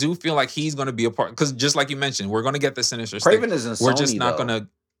 I do feel like he's gonna be a part because just like you mentioned, we're gonna get the Sinister Six. Kraven is in Sony, we're just not gonna.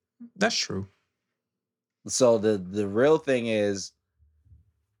 That's true. So the real thing is,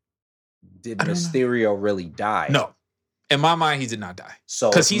 did Mysterio really die? No. In my mind, he did not die. So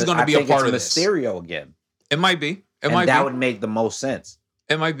because he's going to be a part of this. Mysterio again. It might be. That would make the most sense.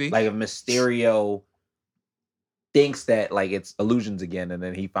 It might be. Like if Mysterio thinks that like it's illusions again, and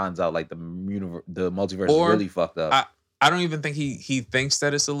then he finds out like the multiverse is really fucked up. I don't even think he thinks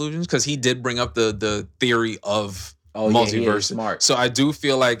that it's illusions because he did bring up the theory of multiverse. Yeah, smart. So I do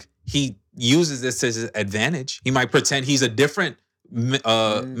feel like he uses this to his advantage. He might pretend he's a different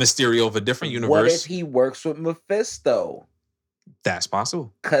Mysterio of a different universe. What if he works with Mephisto? That's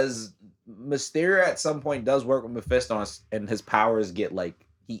possible. Because Mysterio at some point does work with Mephisto, and his powers get like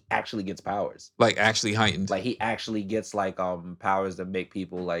he actually gets powers, like actually heightened. Like he actually gets like powers that make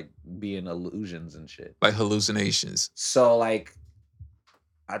people like be in illusions and shit, like hallucinations. So like,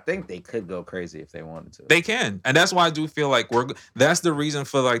 I think they could go crazy if they wanted to. They can. And that's why I do feel like that's the reason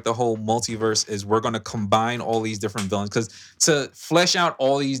for like the whole multiverse is we're going to combine all these different villains. Because to flesh out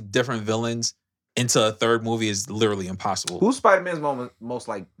all these different villains into a third movie is literally impossible. Who's Spider-Man's most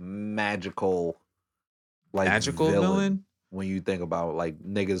like magical villain? When you think about like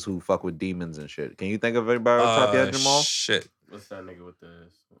niggas who fuck with demons and shit. Can you think of anybody off the top of your head, Jamal? Shit. What's that nigga with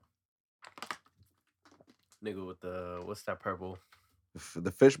what's that purple?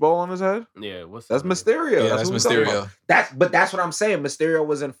 The fishbowl on his head? Yeah, that's Mysterio. Yeah, that's Mysterio. But that's what I'm saying. Mysterio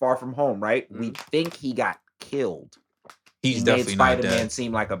was in Far From Home, right? Mm-hmm. We think he got killed. He definitely made Spider-Man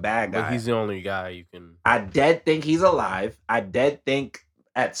seem like a bad guy. But he's the only guy you can. I dead think he's alive. I dead think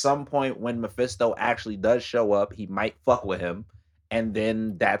at some point when Mephisto actually does show up, he might fuck with him, and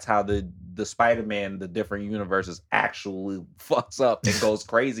then that's how the Spider-Man, the different universes actually fucks up and goes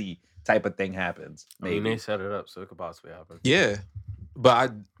crazy. Type of thing happens. Maybe. I mean, they set it up so it could possibly happen. Yeah.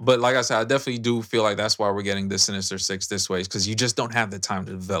 But like I said, I definitely do feel like that's why we're getting the Sinister Six this way, because you just don't have the time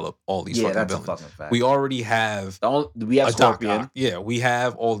to develop all these fucking villains. A fucking fact. We already have. We have Scorpion. Yeah, we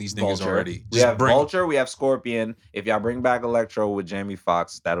have all these niggas already. We have Vulture. We have Scorpion. If y'all bring back Electro with Jamie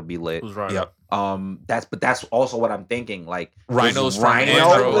Foxx, that'll be lit. Who's Rhino? Yep. That's also what I'm thinking. Like Rhino's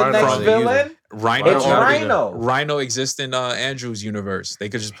Rhino the next villain. Rhino. Rhino exists in Andrew's universe. They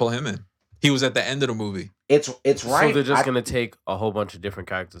could just pull him in. He was at the end of the movie. It's right. So they're just gonna take a whole bunch of different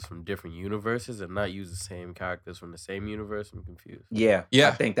characters from different universes and not use the same characters from the same universe. I'm confused. Yeah.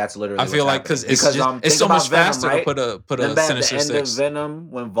 I think that's literally. I feel like because it's so much faster to put a Sinister Six. At the end of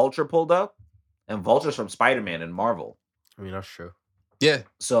Venom, when Vulture pulled up, and Vulture's from Spider-Man and Marvel. I mean, that's true. Yeah.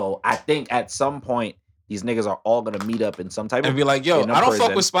 So I think at some point these niggas are all gonna meet up in some type and be like, yo, I don't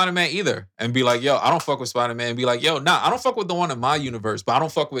fuck with Spider-Man either. And be like, yo, I don't fuck with Spider-Man. And be like, yo, nah, I don't fuck with the one in my universe, but I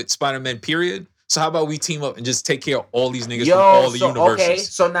don't fuck with Spider-Man, period. So how about we team up and just take care of all these niggas from all the universes? Okay,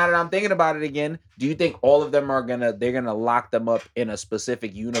 so now that I'm thinking about it again, do you think all of them they're gonna lock them up in a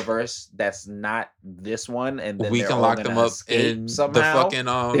specific universe that's not this one, and then we can lock them up in somehow? The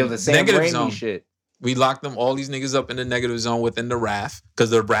fucking the same negative zone shit. We lock all these niggas up in the negative zone within the Raft,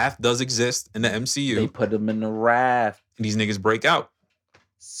 because the Raft does exist in the MCU. They put them in the Raft. And these niggas break out.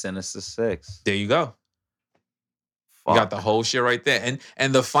 Sinister Six. There you go. You got the whole shit right there.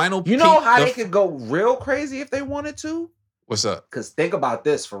 And the final You know how they could go real crazy if they wanted to? What's up? Because think about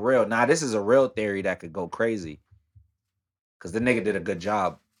this for real. Now, this is a real theory that could go crazy. Because the nigga did a good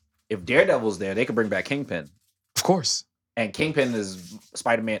job. If Daredevil's there, they could bring back Kingpin. Of course. And Kingpin is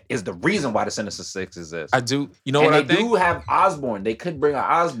Spider-Man is the reason why the Sinister Six exists. I do. You know what I think? They do have Osborn. They could bring an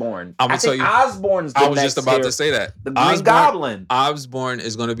Osborn. I'm gonna tell you. Osborn's I was just about to say that. The Green Goblin. Osborn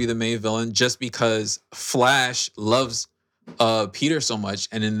is going to be the main villain just because Flash loves Peter so much.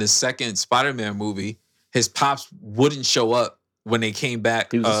 And in the second Spider-Man movie, his pops wouldn't show up when they came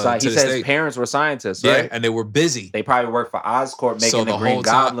back. He said his parents were scientists, right? And they were busy. They probably worked for Oscorp making the Green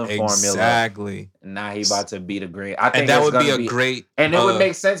Goblin formula. Exactly. And now he about to be the Green. I think and that would be a great. And it would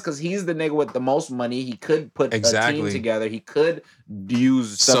make sense because he's the nigga with the most money. He could put a team together. He could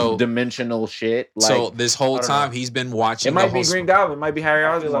use some dimensional shit. Like, so this whole time he's been watching. It might be Green Goblin. It might be Harry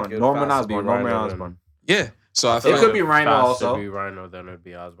Osborn. Norman Osborn. Yeah. So I feel it could be Rhino also. If it be Rhino, then it'd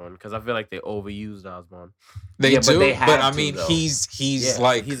be Osborn because I feel like they overused Osborn. They do, but I mean, he's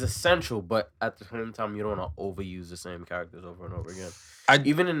like he's essential, but at the same time, you don't want to overuse the same characters over and over again.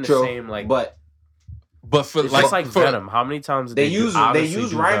 Even in the same like, but for it's just like Venom. How many times they use Rhino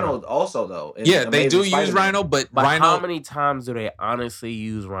Venom? Also though? They do use Rhino, but Rhino. How many times do they honestly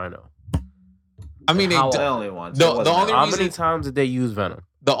use Rhino? I mean, the only ones. The only how many times did they use Venom?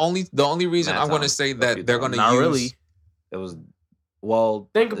 The only reason I'm going to say that they're going to use. Not really. It was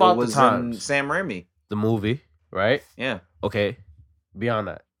think about the times. In Sam Raimi, the movie, right? Yeah. Okay. Beyond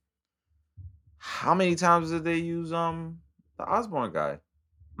that, how many times did they use the Osborn guy?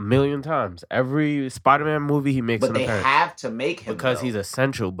 1,000,000 times. Every Spider-Man movie he makes. But they have to make him because he's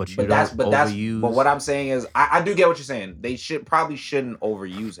essential. But you don't overuse. But what I'm saying is, I do get what you're saying. They shouldn't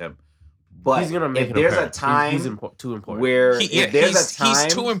overuse him. But he's gonna make if there's a time he's too important. Where he's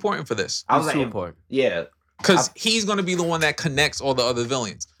too important for this. He's too important. Yeah. Because he's going to be the one that connects all the other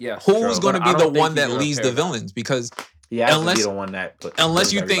villains. Yeah. Who's going to be the one that leads the villains? Because unless be the one that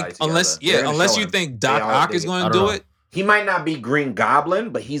unless you think Doc Ock is going to do it. He might not be Green Goblin,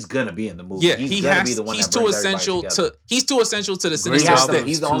 but he's gonna be in the movie. Yeah, he's gonna be the one. He's too essential to the Sinister Six.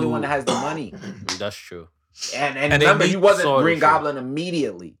 He's the only one that has the money. That's true. And remember, he wasn't Green Goblin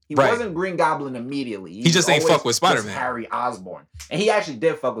immediately. He wasn't Green Goblin immediately. He just ain't fuck with Spider-Man. Harry Osborn. And he actually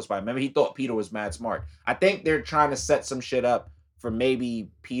did fuck with Spider-Man. Remember, he thought Peter was mad smart. I think they're trying to set some shit up for maybe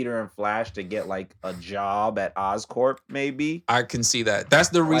Peter and Flash to get like a job at Oscorp, maybe. I can see that. That's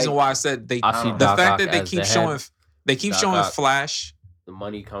the reason why I said the fact that they keep showing Flash. The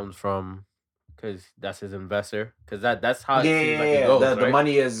money comes from because that's his investor. Because that's how it seems like it goes, the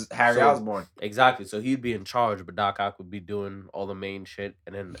money is Harry Osborn. Exactly. So he'd be in charge, but Doc Ock would be doing all the main shit,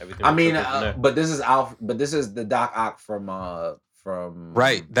 and then everything. I mean, but this is But this is the Doc Ock from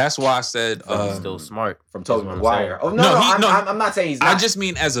right. That's why I said he's still smart from Tobey Maguire. Oh no, I'm not saying he's not. I just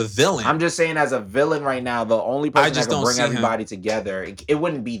mean as a villain. I'm just saying as a villain right now, the only person that can bring everybody together, it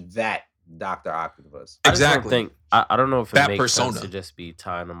wouldn't be that Dr. Octopus. Exactly. I don't know if it that makes persona. sense to just be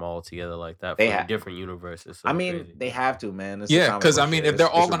tying them all together like that for different universes. So I mean, they have to, man. Because I mean, if they're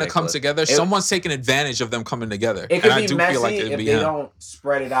all going to come together, someone's taking advantage of them coming together. It could be messy if they don't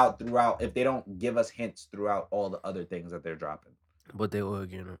spread it out throughout. If they don't give us hints throughout all the other things that they're dropping. But they will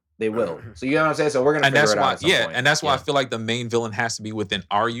again. They will. So you know what I'm saying? So we're gonna figure it out. And that's why I feel like the main villain has to be within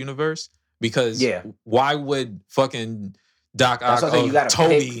our universe. Because why would fucking Doc Ock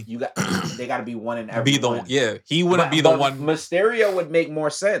Toby? They got to be one in every. He wouldn't be the one. Mysterio would make more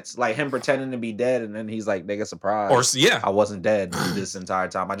sense, like him pretending to be dead, and then he's like, "They get surprised." I wasn't dead this entire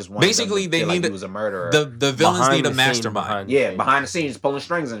time. I just wanted basically them to they need he was a murderer. The villains need a mastermind. Behind the scenes, pulling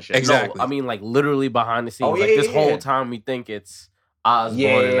strings and shit. Exactly. No, I mean, like literally behind the scenes. This whole time we think it's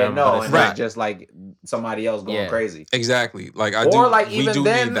Osborn and them, and it's just like somebody else going crazy. Exactly. Like even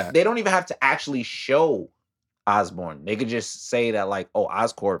then, they don't even have to actually show Osborn. They could just say that like, oh,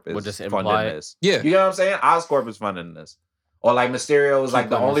 Oscorp is funding this. Yeah. You know what I'm saying? Oscorp is funding this. Or like Mysterio is like,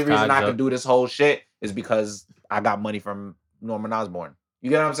 the only reason I can do this whole shit is because I got money from Norman Osborn. You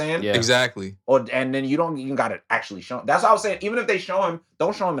get what I'm saying? Yeah. Exactly. And then you gotta actually show him. That's what I was saying. Even if they show him,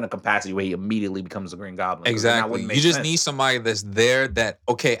 don't show him in a capacity where he immediately becomes a Green Goblin. Exactly. You just need somebody that's there that,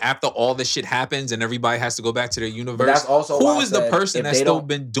 okay, after all this shit happens and everybody has to go back to their universe. But that's also who is the person that's still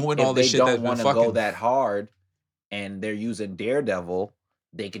been doing all this shit that's been fucking. If they don't want to go that hard and they're using Daredevil,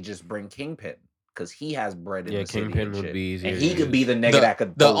 they could just bring Kingpin. Because he has bread in the city. Kingpin would be easier. And he could be the nigga that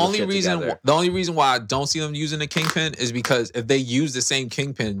could. The only reason why I don't see them using the Kingpin is because if they use the same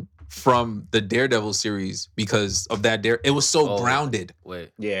Kingpin from the Daredevil series, because of that it was so grounded.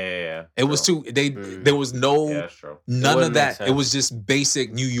 Yeah. It was too. There was no none of that. It was just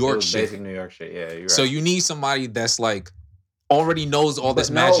basic New York shit. Basic New York shit. Yeah, you're right. So you need somebody that's like already knows all this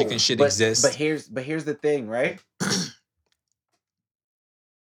magic and shit exists. But here's the thing, right?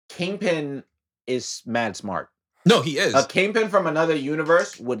 Kingpin is mad smart. No, he is. A Kingpin from another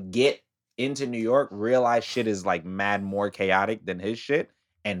universe would get into New York, realize shit is like mad more chaotic than his shit,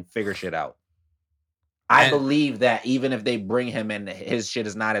 and figure shit out. I believe that even if they bring him in, his shit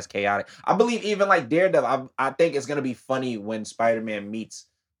is not as chaotic. I believe even like Daredevil, I think it's gonna be funny when Spider-Man meets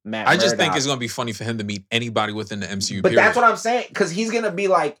Matt Murdock. I just think it's gonna be funny for him to meet anybody within the MCU. But that's what I'm saying, because he's gonna be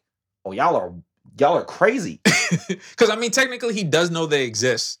like, "Oh, y'all are crazy." Because I mean, technically, he does know they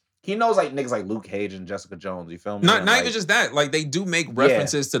exist. He knows like niggas like Luke Cage and Jessica Jones. You feel me? Not even just that. Like they do make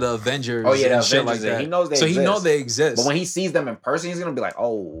references to the Avengers. Oh yeah, and shit like that. He knows they exist. So he knows they exist. But when he sees them in person, he's gonna be like,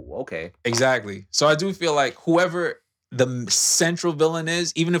 "Oh, okay." Exactly. So I do feel like whoever the central villain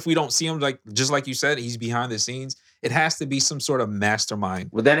is, even if we don't see him, like just like you said, he's behind the scenes. It has to be some sort of mastermind.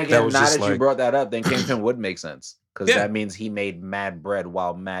 Well, then again, now that you brought that up, then Kingpin would make sense. Because that means he made mad bread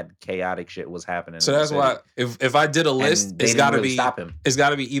while mad chaotic shit was happening. So that's why if I did a list, it's got to be stop him. It's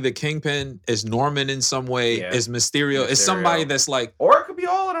got to be either Kingpin, is Norman in some way, is Mysterio, is somebody that's like, or it could be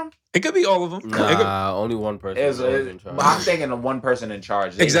all of them. It could be all of them. Nah, only one person is in charge. I'm thinking of one person in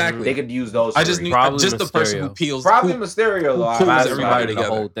charge. Exactly. They could use those. I just need just the person who peels. Probably Mysterio though. Who pulls everybody together.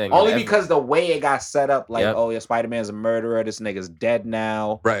 The whole thing. Only because the way it got set up, like, oh yeah, Spider-Man's a murderer. This nigga's dead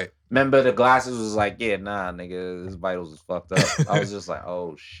now. Right. Remember the glasses was like, yeah, nah, nigga, his vitals is fucked up. I was just like,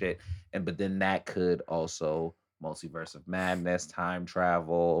 oh shit. But then that could also multiverse of madness, time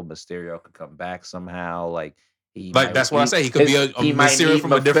travel. Mysterio could come back somehow. Like that's what I say. He could be a Mysterio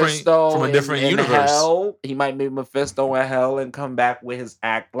from a different universe. Hell. He might meet Mephisto in hell and come back with his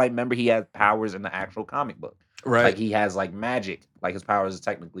act. Like, remember, he had powers in the actual comic book. Right. Like, he has like magic. Like, his powers is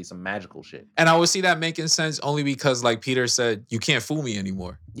technically some magical shit. And I would see that making sense only because, like Peter said, you can't fool me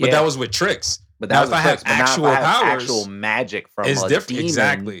anymore. Yeah. But that was with tricks. But that was if I have actual powers, actual magic from it's a different. Demon,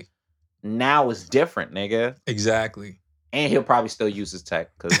 exactly. Now it's different, nigga. Exactly. And he'll probably still use his tech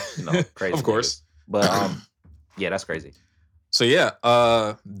because crazy. Of course. Niggas. But yeah, that's crazy. So yeah,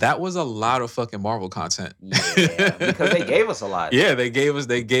 that was a lot of fucking Marvel content. Yeah, because they gave us a lot. Yeah,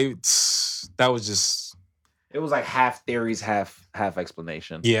 that was just. It was like half theories, half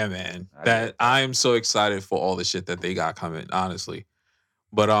explanation. Yeah, man. I am so excited for all the shit that they got coming, honestly.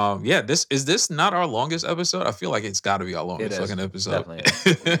 But yeah, this not our longest episode? I feel like it's got to be our longest fucking episode.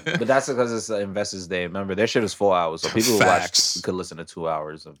 Definitely. But that's because it's Investors Day. Remember, their shit is 4 hours, so people who could listen to 2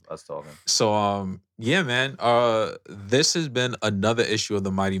 hours of us talking. So yeah, man. This has been another issue of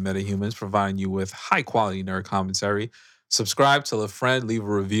the Mighty Metahumans, providing you with high quality nerd commentary. Subscribe, tell a friend, leave a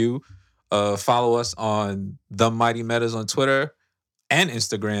review. Follow us on the Mighty Metas on Twitter and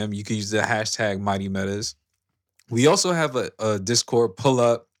Instagram. You can use the hashtag Mighty Metas. We also have a Discord. Pull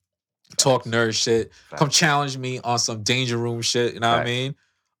up, talk nerd shit. Come challenge me on some Danger Room shit. You know what I mean?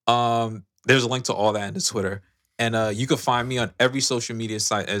 There's a link to all that in the Twitter. And you can find me on every social media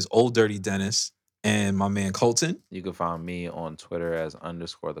site as Old Dirty Dennis and my man Colton. You can find me on Twitter as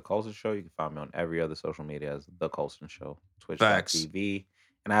 _The Colton Show. You can find me on every other social media as The Colton Show. Twitch.tv.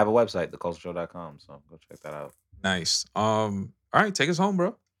 And I have a website, thecoltonshow.com. So go check that out. Nice. All right, take us home,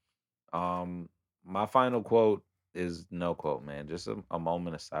 bro. My final quote is no quote, man. Just a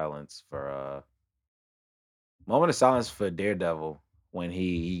moment of silence for Daredevil when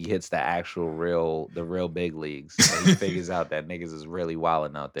he hits the real big leagues. And he figures out that niggas is really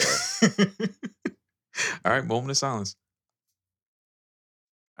wilding out there. All right, moment of silence.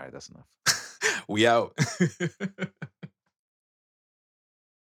 All right, that's enough. We out.